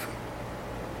انحرافی.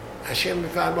 هاشم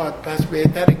میفرماد پس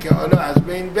بهتره که حالا از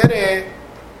بین بره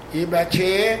این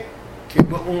بچه که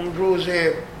به اون روز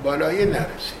بالایی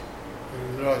نرسه،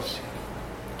 اون رازی.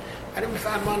 ولی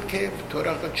میفرمان که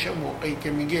طارق چه موقعی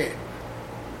که میگه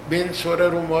بن سوره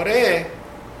روماره،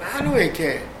 معلومه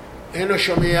که اینو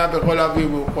شمیه به قلابی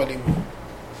و قلیمو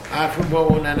حرف با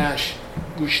اوننش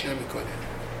گوش نمیکنه.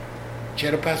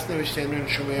 چرا پس نوشته اینو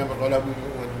شمیه به قلابی و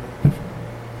قلیمو؟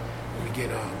 میگه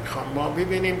نه، میخوام ما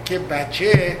ببینیم که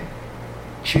بچه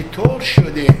چطور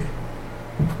شده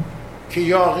که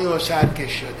یاغی و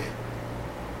سرکش شده.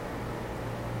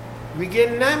 میگه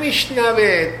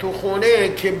نمیشنوه تو خونه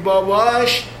که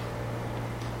باباش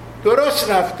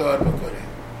درست رفتار بکنه،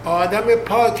 آدم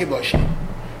پاکی باشه،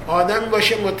 آدم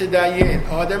باشه متدین،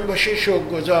 آدم باشه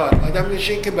شکرگزار، آدم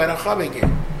باشه که برخا بگه،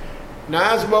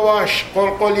 نه از باباش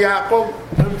قل یعقوب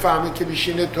هم فهمه که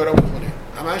بشینه تو رو بخونه،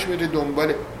 همش میره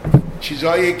دنبال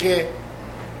چیزایی که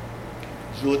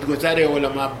زودگذر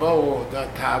علماء و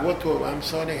تعبت و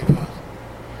امثال ایناست.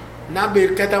 نه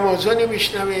برکت امازانی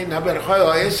میشنوه، نه برخای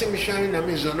آیسی میشنوه، نه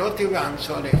میزاناتی و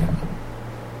امثال اینا.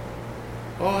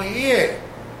 آهیه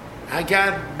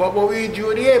اگر باباوی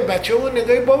جوریه، بچه اون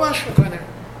نگاهی باباش میکنه.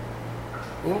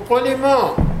 اون قولی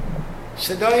ما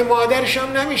صدای مادرش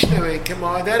هم نمیشنوه که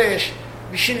مادرش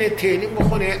بشینه تعلیم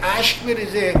بخونه، عشق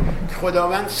بریزه که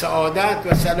خداوند سعادت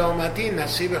و سلامتی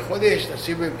نصیب خودش،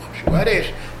 نصیب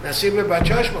شوهرش، نصیب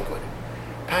بچهاش بکنه.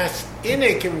 پس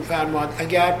اینه که میفرماد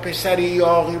اگر پسری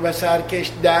یاغی و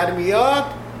سرکش در میاد،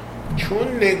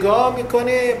 چون نگاه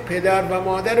میکنه پدر و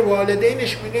مادر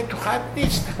والدینش میگه تو خط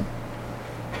نیستن،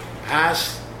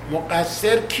 پس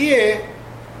مقصر کیه؟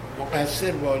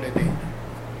 مقصر والدین.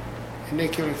 اینه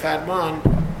که میفرمان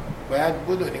باید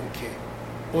بدونیم که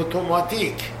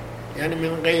اتوماتیک، یعنی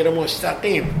من غیر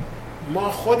مستقیم،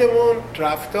 ما خودمون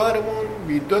رفتارمون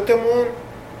بیدوتمون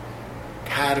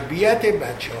تربیت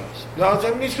بچه هاست.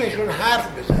 لازم نیست بهشون حرف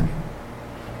بزنیم.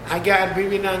 اگر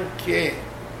ببینن که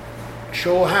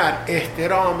شوهر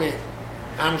احترام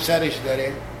همسرش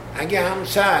داره، اگه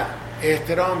همسر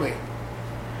احترام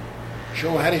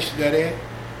شوهرش داره،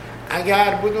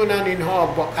 اگر بدونن اینها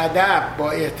با ادب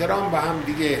با احترام با هم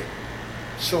دیگه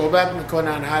صحبت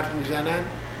میکنن، حرف میزنن،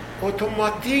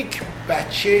 اتوماتیک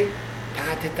بچه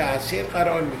تحت تاثیر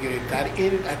قرار میگیره، در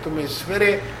این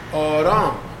اتمسفر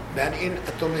آرام، در این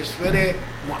اتمسفر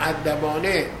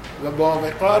مؤدبانه و با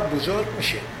وقار بزرگ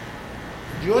میشه،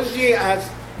 جزئی از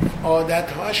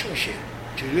عادتهاش میشه.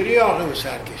 چجوری آقا و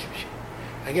سرکش میشه؟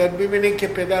 اگر ببینین که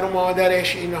پدر و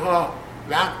مادرش اینها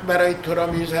وقت برای تو را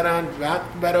میذارن، وقت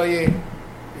برای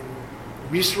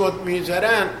میسود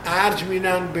میذارن، ارج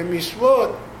مینن به میسود،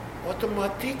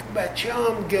 اتوماتیک بچه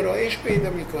هم گرایش پیدا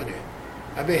میکنه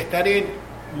و بهترین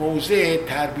موضع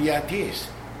تربیتی است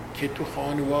که تو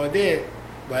خانواده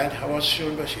باید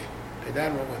حواسشون باشه. پدر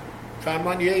مادر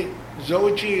فرمان یه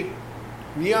زوجی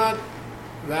میاد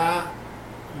و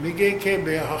میگه که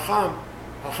به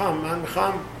آخام من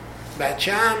میخوام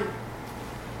بچه‌م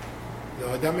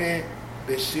آدم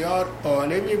بسیار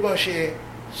عالمی باشه،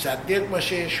 صدیق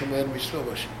باشه، شمار میسوا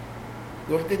باشه.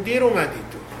 گفته دیر اومدی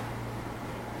تو.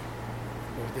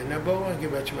 گفته نه بابا که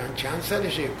بچه من چند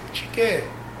سالشه، کوچیکه.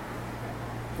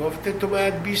 گفته تو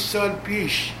باید 20 سال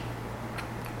پیش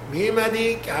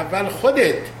میمدی که اول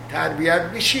خودت تربیت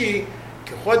بشی،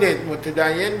 که خودت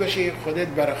متدین باشی، خودت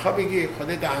برخا بگی،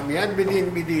 خودت اهمیت بدین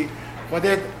بدی،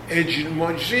 خودت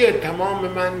مجری تمام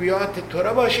منویات تو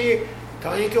را باشی،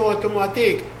 تا اینکه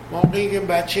اتوماتیک موقعی که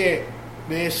بچه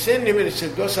به سن میرسه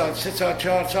 2 سال 3 سال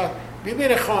 4 سال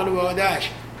ببینه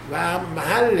خانوادهش و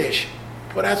محلش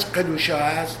پر از قدوشا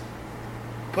هست،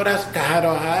 پر از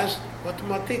طهرا هست،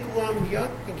 اتوماتیک او هم یاد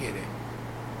میگیره.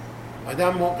 آدم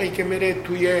موقعی که میره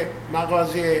توی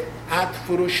مغازه عطر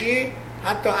فروشی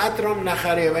حتی عطرم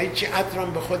نخره و هیچی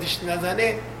عطرم به خودش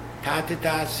نزنه، تحت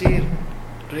تاثیر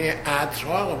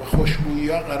عطرها و خوشبویی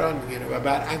ها قرار میگیره و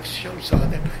برعکسش هم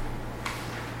صادقه.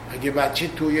 اگه بچه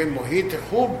توی محیط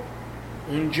خوب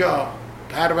اونجا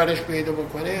پرورش پیدا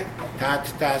بکنه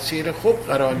تحت تاثیر خوب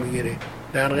قرار میگیره.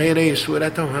 در غیر این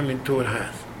صورت هم همینطور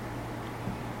هست.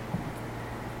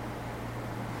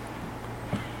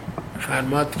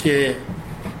 فرماد که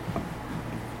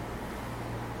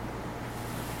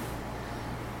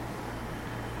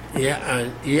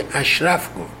یه اشرف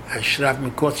گفت، اشرف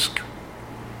میکوتسک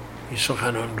این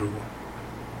سخنان رو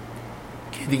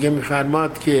که دیگه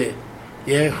میفرماد که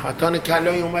یه خاتان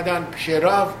کلایی اومدن پیش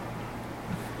راو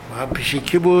و پیش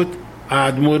کی بود؟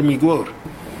 ادمور میگور.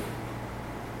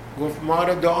 گفت ما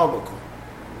رو دعا بکن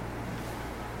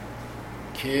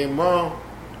که ما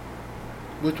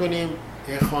بتونیم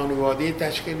یه خانواده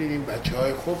تشکیل بدیم، بچه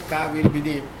های خوب تحویل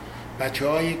بدیم، بچه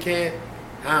هایی که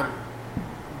هم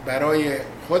برای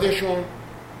خودشون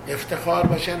افتخار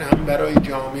باشن هم برای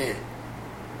جامعه،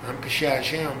 هم پیش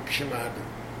عشه هم پیش مردم.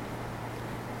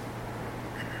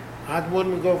 ادمور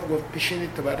میگفت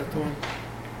پیشینید تو براتون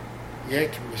یک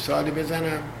مثالی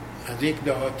بزنم از یک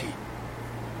دهاتی.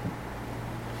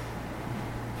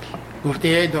 گفته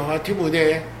یه دهاتی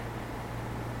بوده،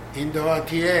 این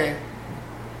دهاتیه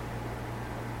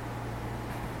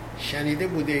شنیده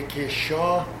بوده که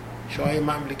شاه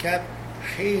مملکت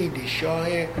خیلی شاه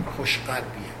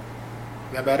خوشقلبیه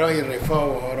و برای رفاه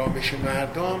و آرامش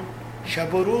مردم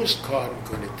شب و روز کار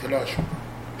میکنه، تلاش میکنه،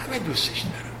 همه دوستش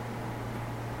دارن،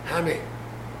 همه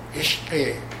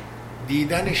عشق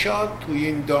دیدن شاه توی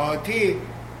این دهاتی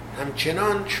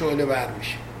همچنان شعله بر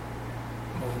میشه.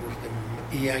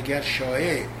 این اگر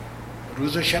شاهه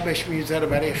روز و شبش میذاره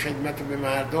برای خدمت به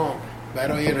مردم،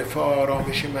 برای رفاه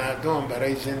آرامش مردم،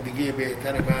 برای زندگی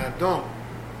بهتر مردم،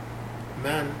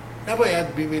 من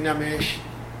نباید ببینمش،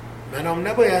 منم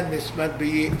نباید نسبت به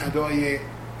یه ادای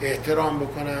احترام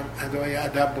بکنم، ادای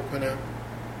ادب بکنم.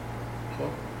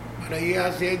 خب برای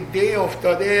از یک دی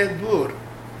افتاده دور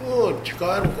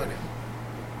چیکار میکنه؟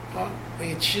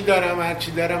 این چی دارم، هر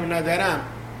چی دارم ندارم،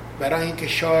 برای اینکه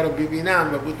شاه رو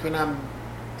ببینم و بتونم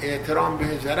احترام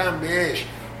بذارم بهش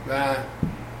و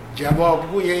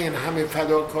جوابگوی این همه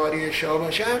فداکاری شاه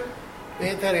باشم،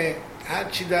 بهتره هر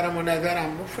چی دارم و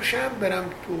ندارم بفرشم برم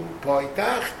تو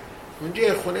پایتخت اونجا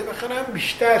یه خونه بخرم،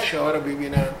 بیشتر شاه رو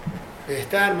ببینم،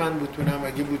 بهتر من بتونم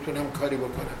اگه بتونم کاری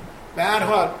بکنم. به هر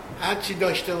حال هر چی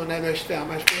داشته و نداشته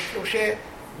همش بفروشه،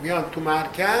 میاد تو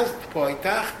مرکز تو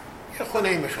پایتخت یه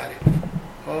خونه میخره.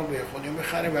 خب یه خونه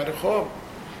میخره برای خب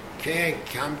که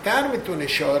کمتر میتونه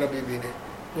شاه رو ببینه.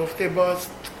 گفته باز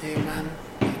من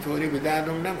اینطوری به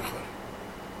دردم نمیخوره،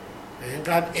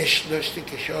 اینقدر عشق داشته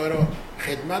که شاه رو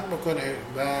خدمت بکنه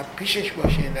و پیشش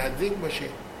باشه، نزدیک باشه،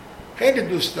 خیلی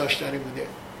دوست داشتنی بوده.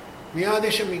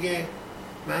 میادش میگه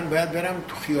من باید برم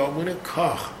تو خیابون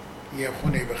کاخ یه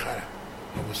خونه بخرم.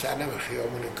 و مسلم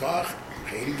خیابون کاخ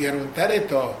خیلی گرونتره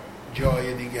تا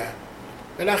جای دیگر.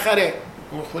 بالاخره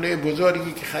اون خونه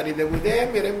بزرگی که خریده بوده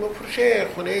میره بفروشه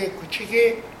خونه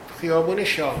کوچیکی تو خیابون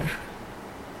شاه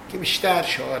که بیشتر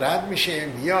شاه رد میشه،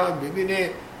 میاد ببینه،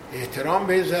 احترام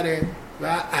بذاره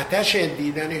و آتش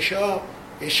دیدن شاه،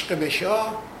 عشق به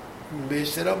شاه به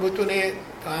اصطلاح بتونه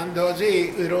تا اندازه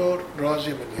ای رو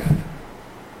راضی بگرده.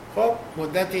 خب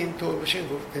مدت اینطور بشه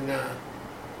گفته نه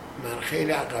من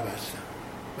خیلی عقب هستم،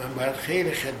 من باید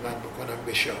خیلی خدمت بکنم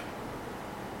به شاه.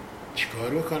 چیکار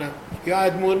بکنم؟ یا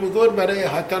ادمور میگور برای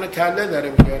هاتان کله داره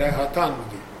میگه، برای هاتان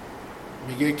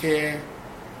میگه که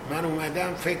من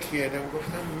اومدم فکر کردم،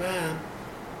 گفتم من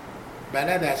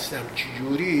بلد هستم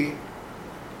چجوری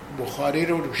بخاری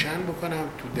رو روشن بکنم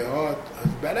تو دهات،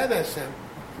 از بلد هستم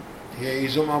یه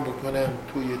ایزوم بکنم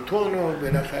توی تون و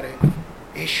بالاخره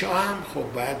ایشا هم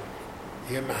خب باید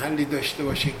یه محلی داشته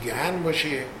باشه، گهن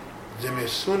باشه،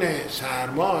 زمستونه،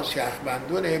 سرماست،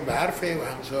 یخبندونه، برفه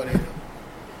و همساره.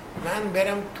 من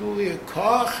برم توی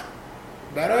کاخ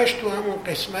براش تو همون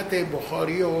قسمت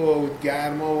بخاری و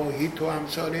گرما و هیت و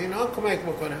همساره اینا کمک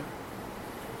بکنم.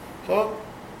 خب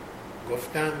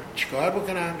گفتم چیکار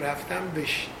بکنم؟ رفتم به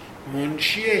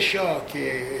منشی شاه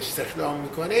که استخدام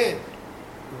میکنه،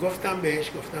 گفتم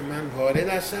بهش، گفتم من وارد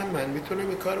هستم، من میتونم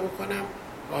این کار بکنم،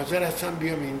 حاضر هستم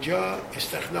بیام اینجا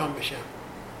استخدام بشم.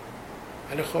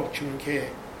 ولی خب چون که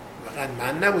فقط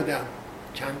من نبودم،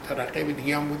 چند تا رقیب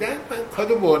دیگه هم بودن، من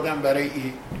کادو بردم برای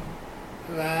این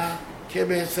و که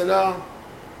به اصطلاح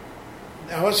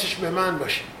حواسش به من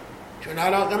باشه، چون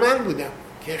علاقه من بودم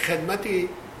که خدمتی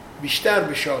بیشتر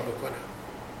به شاه بکنم.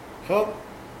 خب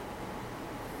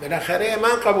بالاخره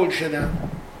من قبول شدم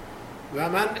و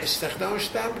من استخدام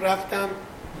شدم، رفتم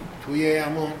توی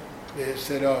همون به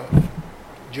اصطلاح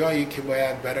جایی که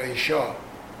باید برای شاه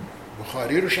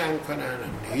بخاری روشن کنن،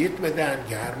 نیت بدن،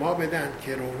 گرما بدن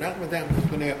که رونق بدن،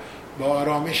 بتونه با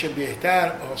آرامش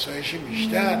بهتر، آسایش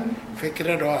بیشتر،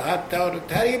 فکر راحت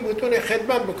تری بتونه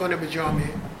خدمت بکنه به جامعه.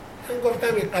 من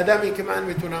گفتم این قدمی که من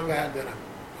میتونم بردارم.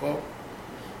 خب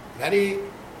ولی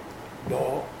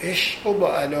با عشق و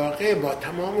با علاقه، با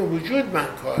تمام وجود من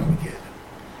کار میکردم.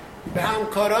 به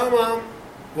همکارام هم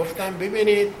گفتم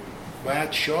ببینید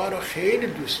باید شاه رو خیلی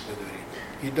دوست بدارید،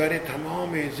 این داره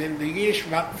تمام زندگیش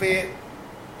وقف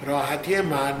راحتی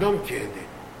مردم کرده،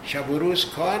 شب و روز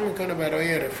کار میکنه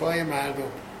برای رفاه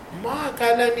مردم، ما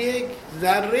اقلا یک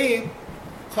ذره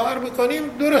کار بکنیم،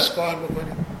 درست کار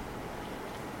بکنیم.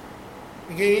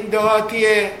 میگه این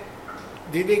دهاتیه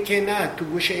دیده که نه تو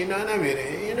گوش اینا نمیره،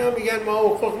 اینا میگن ما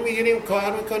حقوق میگیریم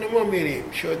کار میکنیم و میریم،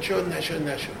 شد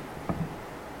نشد.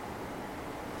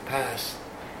 پس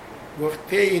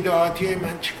گفته این دهاتیه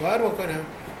من چی کار بکنم؟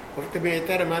 گفته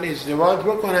بهتر من ازدواج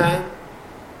بکنم،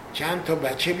 چند تا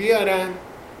بچه بیارم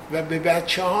و به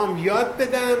بچه هم یاد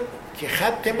بدم که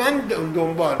خط من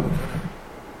دنبال بکنم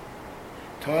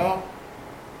تا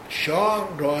شاه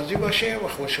راضی باشه و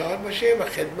خوشحال باشه و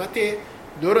خدمت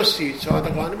درستی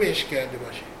صادقانه بهش کرده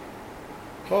باشه.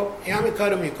 خب این همه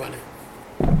کارو میکنه.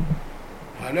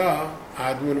 حالا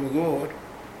ادمور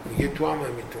میگه تو هم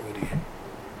همینطوریه،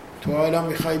 تو حالا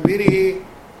میخوای بری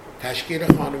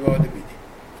تشکیل خانواده بیدی،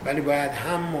 ولی باید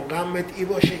هم مقامت ای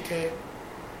باشه که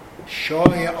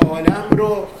شاه عالم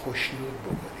رو خوشنود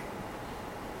بکنی،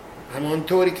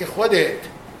 همانطوری که خودت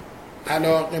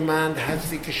علاقه‌مند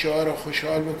هستی که شاه رو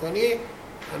خوشحال بکنی،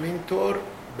 همینطور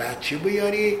بچه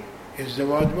بیاری،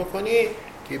 ازدواج بکنی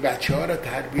که بچه ها رو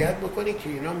تربیت بکنی که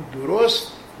اینا درست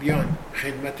بیان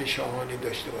خدمت شاهانه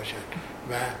داشته باشن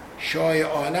و شاه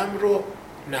عالم رو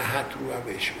نهت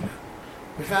رو بهش بدن.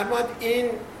 بفرماد این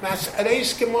مسئله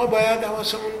است که ما باید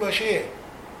حواسمون باشه.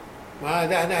 ما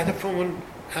هدفمون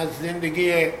از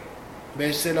زندگی به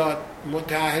اصطلاح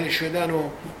متأهل شدن و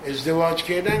ازدواج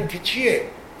کردن که چیه؟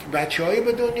 که بچه‌هایی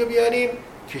به دنیا بیاریم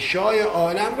که شاه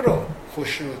عالم رو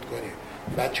خوشنود کنیم،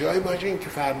 بچه‌هایی باشن که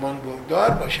فرمان بردار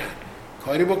باشن،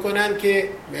 کاری بکنن که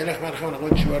ملک مرخم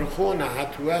خود خو نهت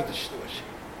رو داشته باشه.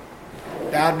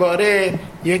 درباره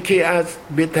یکی از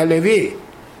بطلوی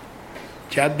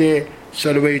جد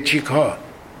سلویچیک ها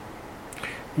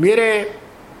میره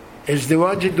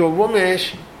ازدواج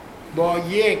دومش با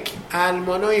یک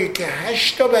المانایی که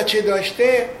 8 تا بچه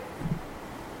داشته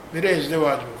میره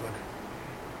ازدواج میکنه.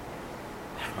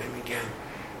 همه میگن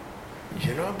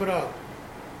جناب را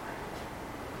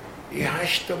این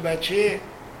 8 تا بچه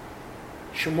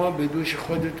شما به دوش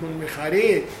خودتون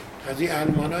میخرید از این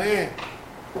المانای،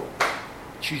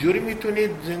 چجوری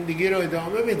میتونید زندگی رو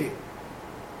ادامه بدید؟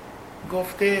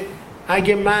 گفته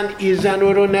اگه من این زن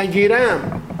رو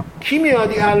نگیرم کی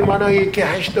میاد این المانایی که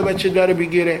 8 تا بچه داره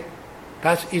بگیره؟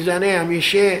 پس این زنه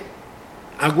همیشه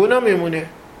اگونا میمونه.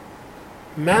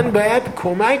 من باید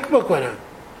کمک بکنم.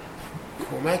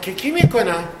 کمک کی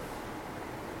میکنم؟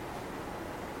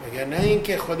 مگر نه این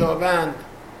که خداوند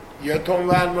یا توم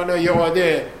و المانا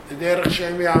یاده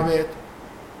درخشه میامد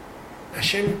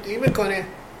اشم این میکنه،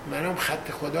 منم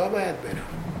خط خدا باید برم،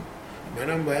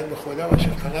 منم باید به خدا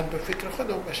باشم، فقط به فکر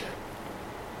خدا باشم،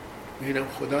 ببینم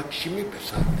خدا چی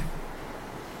میپسنده،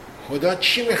 خدا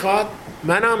چی میخواد،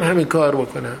 منم همین کار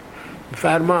بکنم.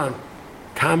 فرمان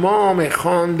تمام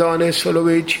خاندان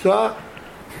سلویچیکا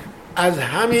از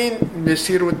همین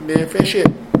مسیر و نفش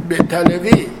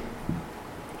بطلوی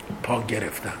پا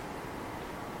گرفتن.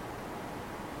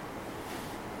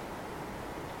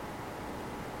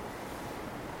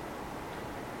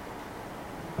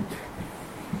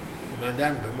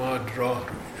 اومدن به ما راه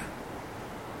رو میدن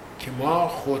که ما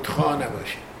خودخواه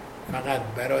نباشیم، فقط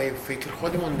برای فکر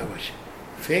خودمون نباشیم،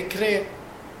 فکر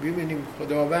ببینیم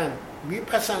خداوند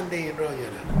میپسنده این راه یا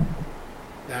نه.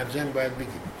 در ضمن باید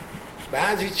بگیم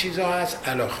بعضی چیزها هست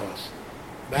علاخاست،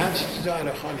 بعضی چیزها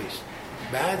علاخا نیست،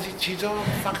 بعضی چیزها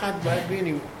فقط باید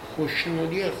ببینیم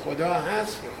خوشنودی خدا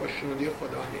هست یا خوشنودی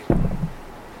خدا نیست.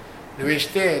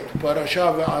 نوشته تو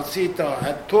پاراشا و آسیتا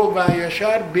تو و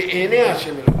یاشار به اینه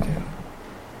هشه ملوکه.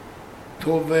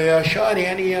 تو و یاشار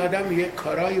یعنی یه آدم یک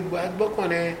کارایی باید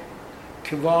بکنه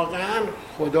که واقعا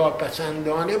خدا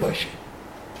پسندانه باشه،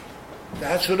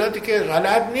 در صورتی که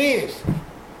غلط نیست.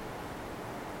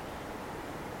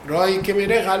 راهی که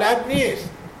میره غلط نیست،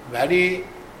 ولی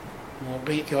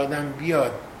موقعی که آدم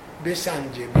بیاد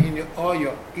بسنجه ببینه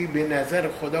آیا این به نظر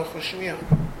خدا خوش میاد،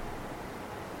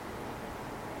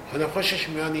 خدا خوشش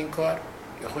میاد این کار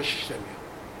یا خوشش نمیاد.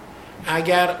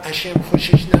 اگر اشم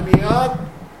خوشش نمیاد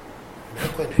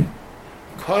نکنه،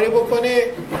 کاری بکنه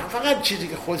فقط چیزی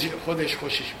که خودش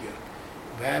خوشش بیاد.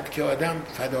 باید که آدم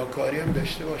فداکاری هم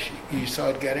داشته باشه،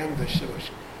 ایثارگری هم داشته باشه.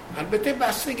 البته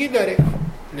بستگی داره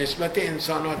نسبت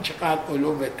انسان ها چقدر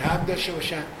علو و طبع داشته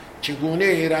باشن، چگونه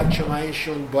ایراد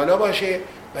شمایشون بالا باشه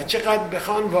و چقدر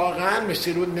بخوان واقعا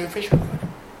مسیرود نفش بکنن.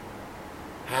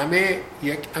 همه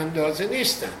یک اندازه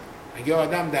نیستن. اگه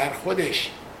آدم در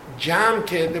خودش جمع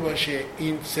کرده باشه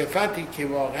این صفتی که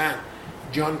واقعا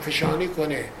جان فشانی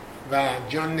کنه و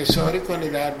جان نثاری کنه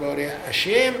درباره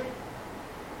اشم،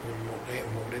 اون موقع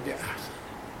مورد احسنه،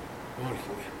 اون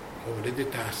خوبه،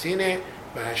 مورد تحسینه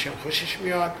و اشم خوشش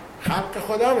میاد، خلق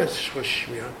خدا مثلش خوشش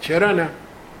میاد. چرا نه؟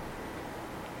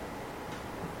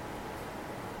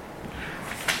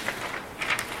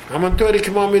 همانطوری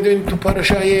که ما میدونیم تو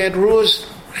پاراشای روز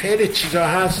خیلی چیزا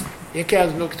هست. یکی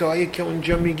از نکته هایی که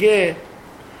اونجا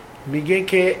میگه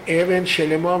که ایون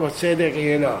شلما و صدق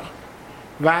اله،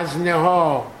 وزنه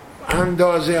ها،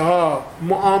 اندازه ها،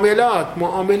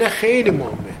 معامله خیلی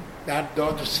مهمه. در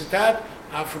داد و ستد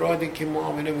افرادی که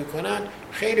معامله میکنن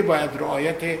خیلی باید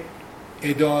رعایت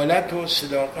عدالت و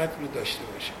صداقت رو داشته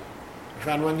باشه.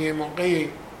 فرمان یه موقعی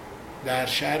در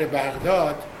شهر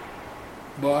بغداد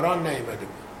باران نیامده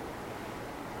بود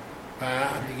و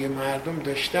دیگه مردم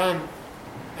داشتن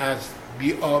از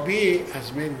بی‌آبی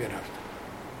از بین میرفتن.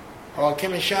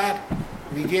 حاکم شهر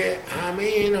میگه همه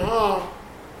اینها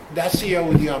دست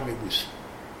یهودی ها میبوسن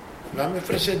و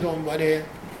میفرسته دنبال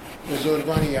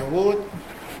بزرگان یهود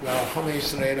و حاکم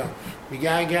اسرائیل ها.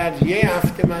 میگه اگر یه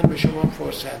هفته من به شما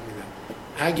فرصت میدم،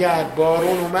 اگر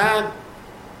بارون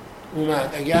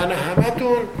اومد، اگر نه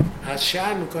همتون از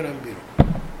شهر میکنم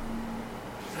بیرون.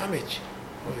 همه چی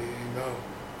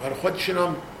اینا خودشون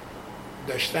هم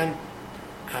داشتن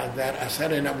در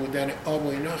اثر نبودن آب و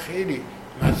اینا خیلی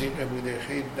مضیقه بوده،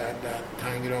 خیلی در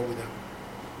تنگرا بودن.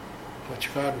 خب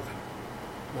چیکار میکنن؟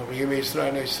 موقعی به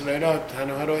اسرائیل ها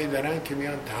تنها رایی دارن که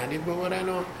میان تحنیب ببرن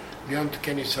و بیان تو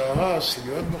کنیساها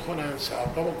سیلیات بخونن،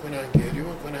 سعاقه بکنن، گریه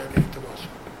بکنن، التماس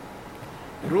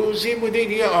بکنن. روزی بوده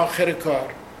یه آخر کار،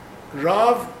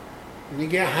 راو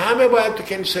میگه همه باید تو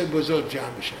کنیسای بزرگ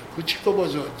جمع بشن، کوچیک و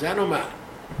بزرگ، زن و مرد.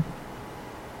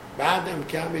 بعدم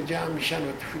که همه جمع میشن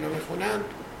و تفیلا میخونن،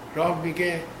 راو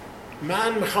میگه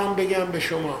من میخوام بگم به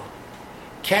شما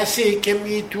کسی که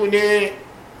میتونه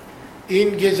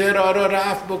این گذرا را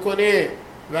رفع بکنه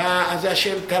و ازش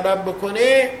طلب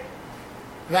بکنه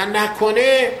و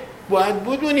نکنه، باید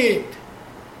بدونید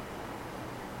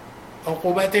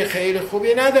عقوبت خیلی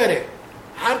خوبی نداره.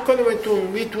 هر کدومتون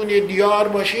میتونید دیار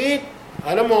باشید،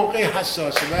 حالا موقع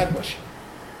حساسیت باشید.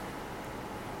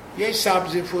 یه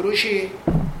سبزی فروشی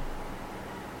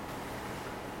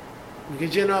میگه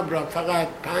جناب را فقط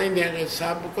 5 دقیقه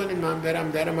صبر بکنید، من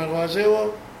برم در مغازه و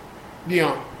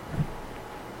بیام.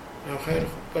 خیلی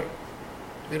خوب، برو.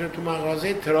 میره تو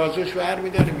مغازه، ترازوش ور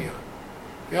میداره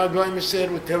میاد وای میسه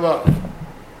رو توار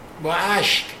با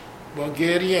عشق با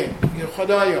گریه میگه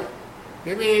خدایا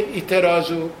ببینید این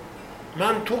ترازو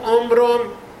من تو عمرم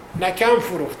نه کم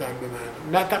فروختم به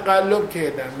من، نه تقلب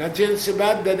کردم، نه جنس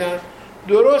بد دادم،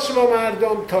 درست با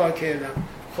مردم تا کردم.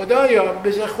 خدایا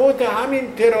به خود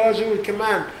همین ترازو که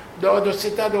من داد و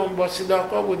ستدم با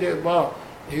صداقا بوده، با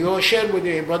یوشر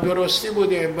بوده، با درستی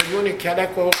بوده، بدون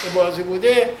کلک و بازی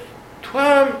بوده، تو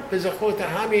هم به خود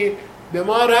همین به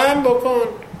ما رحم بکن،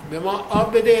 به ما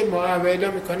آب بده. ما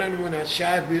اویلا میکنن اون از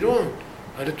شهر بیرون،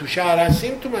 حالا تو شهر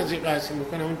هستیم، تو مزیق هستیم،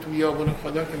 میکنن اون تو بیابون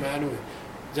خدا که معلومه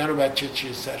زن و بچه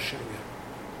چیز سرشون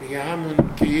میاد. میگه همون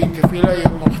که این تفیلای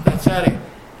مختصره،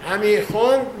 همین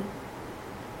خوند،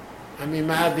 همین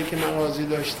مردی که مغازی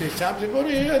داشته سبزی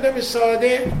برو، یه آدم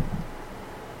ساده،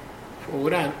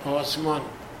 فوراً آسمان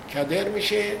کدر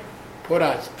میشه، پر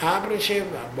از ابر میشه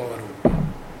و بارون.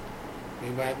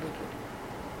 این باید بدون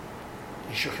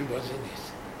این شوخی بازی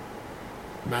نیست.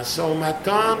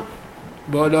 مسامتان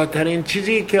بالاترین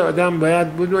چیزی که آدم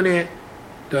باید بدونه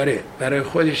داره، برای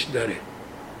خودش داره.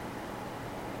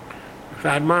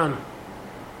 فرمان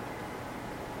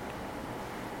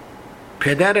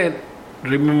پدر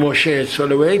ربی موشه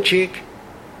سولویچیک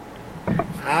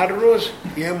هر روز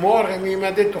یه مرغ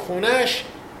میمده تو خونش،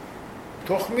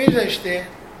 تخم میذاشته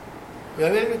و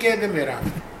میگرده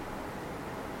میرفت.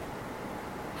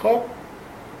 خب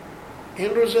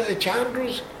این روز چند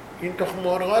روز این تخم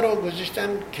مرغا رو گذاشتن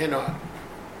کنار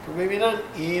تو ببینن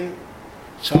این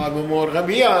صاحب مرغ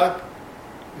بیاد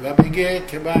و بگه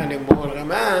که بله مرغ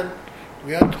من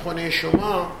میاد خونه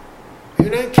شما،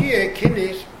 ببینن کیه کی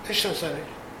نیست بشناسنش.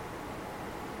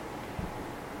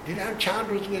 دیدم چند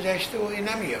روز گذشته و این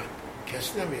نمیاد،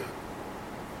 کس نمیاد.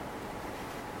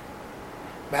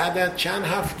 بعد از چند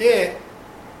هفته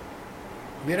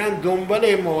میرن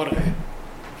دنبال مرغه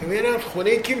که ببینن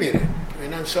خونه کی میره،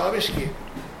 ببینن صاحبش کی.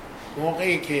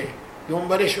 موقعی که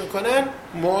دنبالش میکنن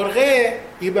مرغه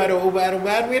ای بر او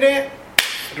بر میره،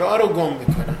 راه رو گم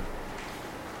میکنن،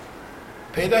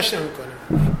 پیداش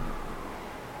نمیکنن.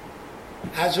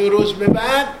 از اون روز به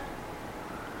بعد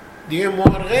دیگه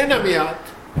مرغه نمیاد.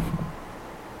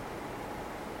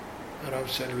 عرب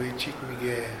سلوی چیک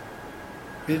میگه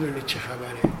بدونی چه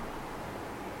خبره؟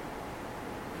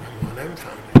 ما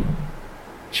نمیفهمه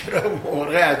چرا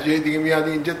مرغه از جای دیگه میاد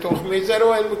اینجا تخم میذاره و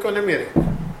این میکنه میره.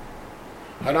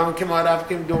 حالا هم که ما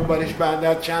رفتیم دنبالش بعد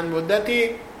از چند مدتی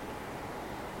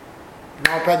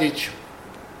ناپدید شد.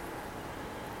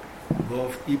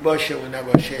 گفت ای باشه و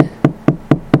نباشه،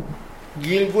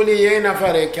 گیلگول یه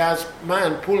نفره که از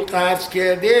من پول قرض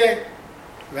کرده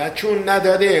و چون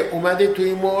نداده اومده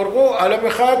توی مرغو، حالا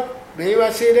میخواد به این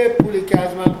وسیله پولی که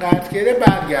از من قرض کرده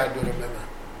برگردونه به من.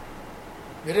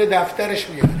 میره دفترش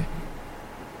میاره،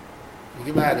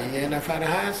 میگه بله یه نفر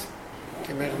هست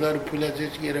که مقدار پول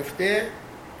ازش گرفته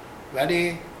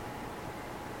ولی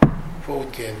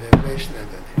فوت کرده بهش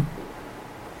نداده.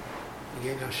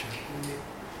 میگه ناشه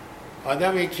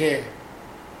آدمی که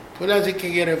پول ازی که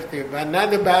گرفته و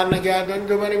نده برنگردانی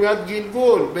دوباره میاد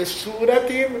گیلگول به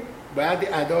صورتی بعد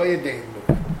ادای دین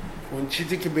بود. اون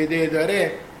چیزی که بده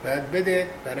داره باید بده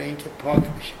برای اینکه پاک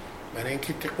بشه، برای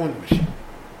اینکه تقون بشه.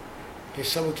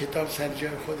 حساب و کتاب سر جای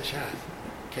خودش هست.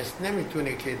 کس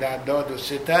نمیتونه که در داد و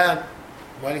ستد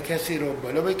مال کسی رو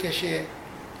بالا بکشه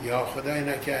یا خدای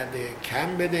نکرده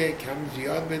کم بده، کم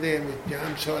زیاد بده،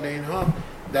 همسال اینها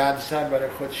درد سر برای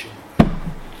خودش میکنه.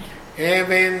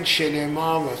 ایون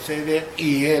شلما واسه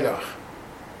ایهلاخ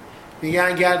میگه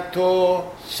اگر تو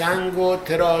سنگ و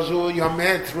ترازو یا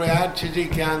متر و هر چیزی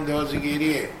که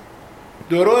اندازه‌گیریه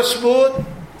درست بود،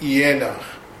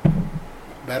 ایهلاخ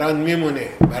بران میمونه،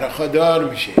 برای خدار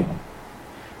میشه.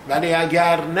 ولی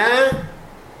اگر نه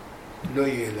لو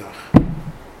ایهلاخ.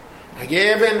 اگه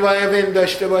ایون و ایون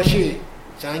داشته باشی،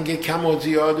 سنگ کم و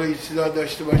زیاد و ایسیدا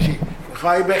داشته باشی،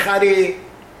 میخوای بخری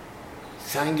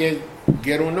سنگ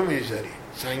گرونو میذاری،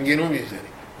 سنگینو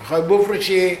میذاری. میخوای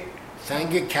بفروشی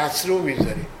سنگ کسرو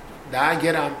میذاری. 10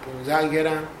 گرم 15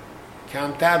 گرم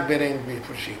کمتر برنج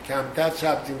میفروشی، کمتر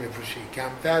سبزی میفروشی،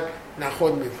 کمتر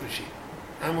نخود میفروشی.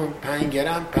 همون 5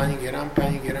 گرم 5 گرم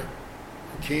 5 گرم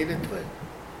کیل توه.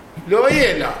 لوی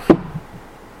اله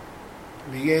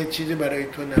میگه چیزی برای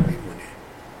تو نمیمونه.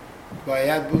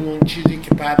 باید اون چیزی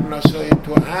که پرناسای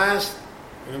تو هست،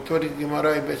 اونطوری که ما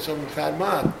رای بسا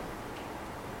میفرماد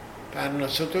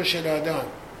پرناسا تو شلادان.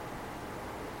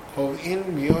 خب این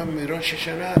میرا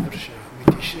ششنه ادرشنه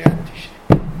میتیشنه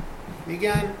انتیشنه.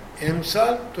 میگن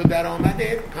امسال تو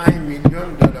درآمدت 5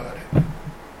 میلیون دلاره.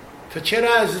 تو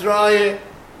چرا از راه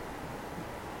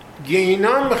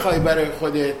گینان میخوای برای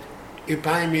خودت این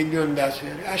 5 میلیون دست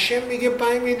بیاری؟ هاشم میگه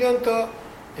 5 میلیون تا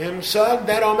امسال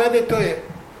درآمد توه،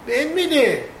 به این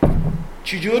میده.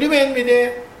 چجوری به این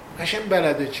میده؟ هاشم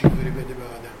بلده چجوری بده به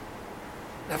آدم.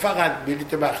 نه فقط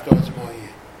بلیت بخت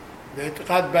آزماییه، نه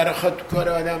فقط برای خود کار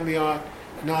آدم میاد،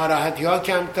 ناراحتی ها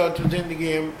کم تا تو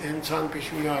زندگی انسان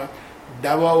پیش میاد،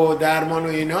 دوا و درمان و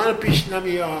اینا پیش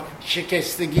نمیاد،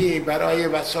 شکستگی برای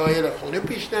وسایل خونه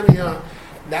پیش نمیاد،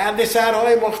 درد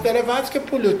سرهای مختلف هست که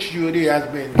پول چجوری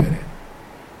از بین بره.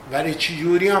 ولی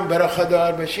چجوری هم برای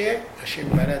خدار بشه هاشم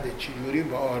بلده، چجوری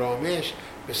با آرامش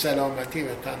به سلامتی و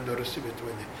تندرستی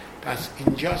بتونه. پس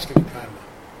اینجاست که میفرما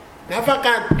نه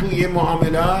فقط توی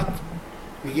معاملات،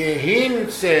 میگه هین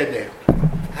صدق،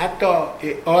 حتی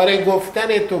آره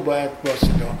گفتن تو باید با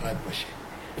صداقت باشه.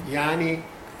 یعنی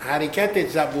حرکت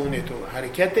زبون تو،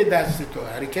 حرکت دست تو،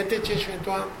 حرکت چشم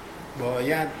تو هم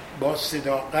باید با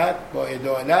صداقت، با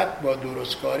عدالت، با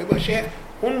درستکاری باشه.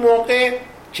 اون موقع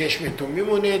چشم تو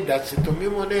میمونه، دست تو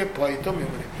میمونه، پای تو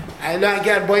میمونه.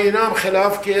 اگر با اینا هم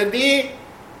خلاف کردی،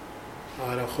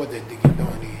 آره خودت دیگه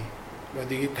دانی و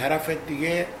دیگه طرفت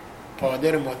دیگه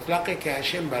قادر مطلقه که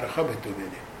هاشم برخوا به تو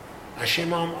بده.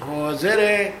 هاشم هم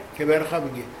حاضره که برخوا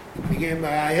بگه. میگه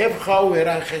محف خواه و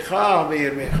رخخا و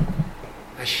ارمخ.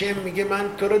 هاشم میگه من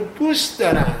تو رو دوست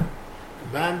دارم،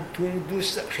 من تو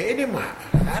دوست. خیلی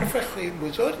حرف خیلی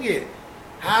بزرگه.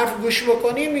 حرف گوش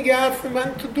بکنی میگه حرف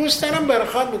من تو دوست دارم،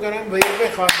 برخواد میکنم و یه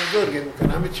بخواد بزرگه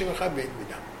میکنم، همه چی میخواد بهت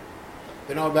میدم.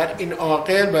 بنابر این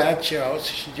عاقل باید چه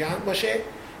حواسش جمع باشه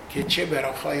که چه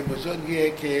برخوای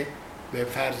بزرگیه که به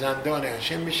فرزندان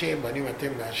هاشم میشه با نیمت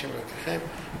ابن هاشم خیم.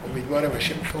 امیدوارم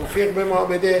هاشم توفیق به ما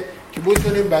بده که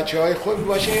بتونیم بچه های خوب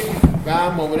باشیم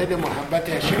و مورد محبت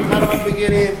هاشم قرار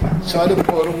بگیریم. سال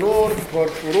پرنور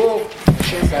پرفروغ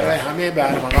هاشم برای همه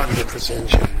برمغان بفرسته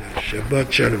انشاءالله.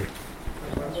 شبات شلوم.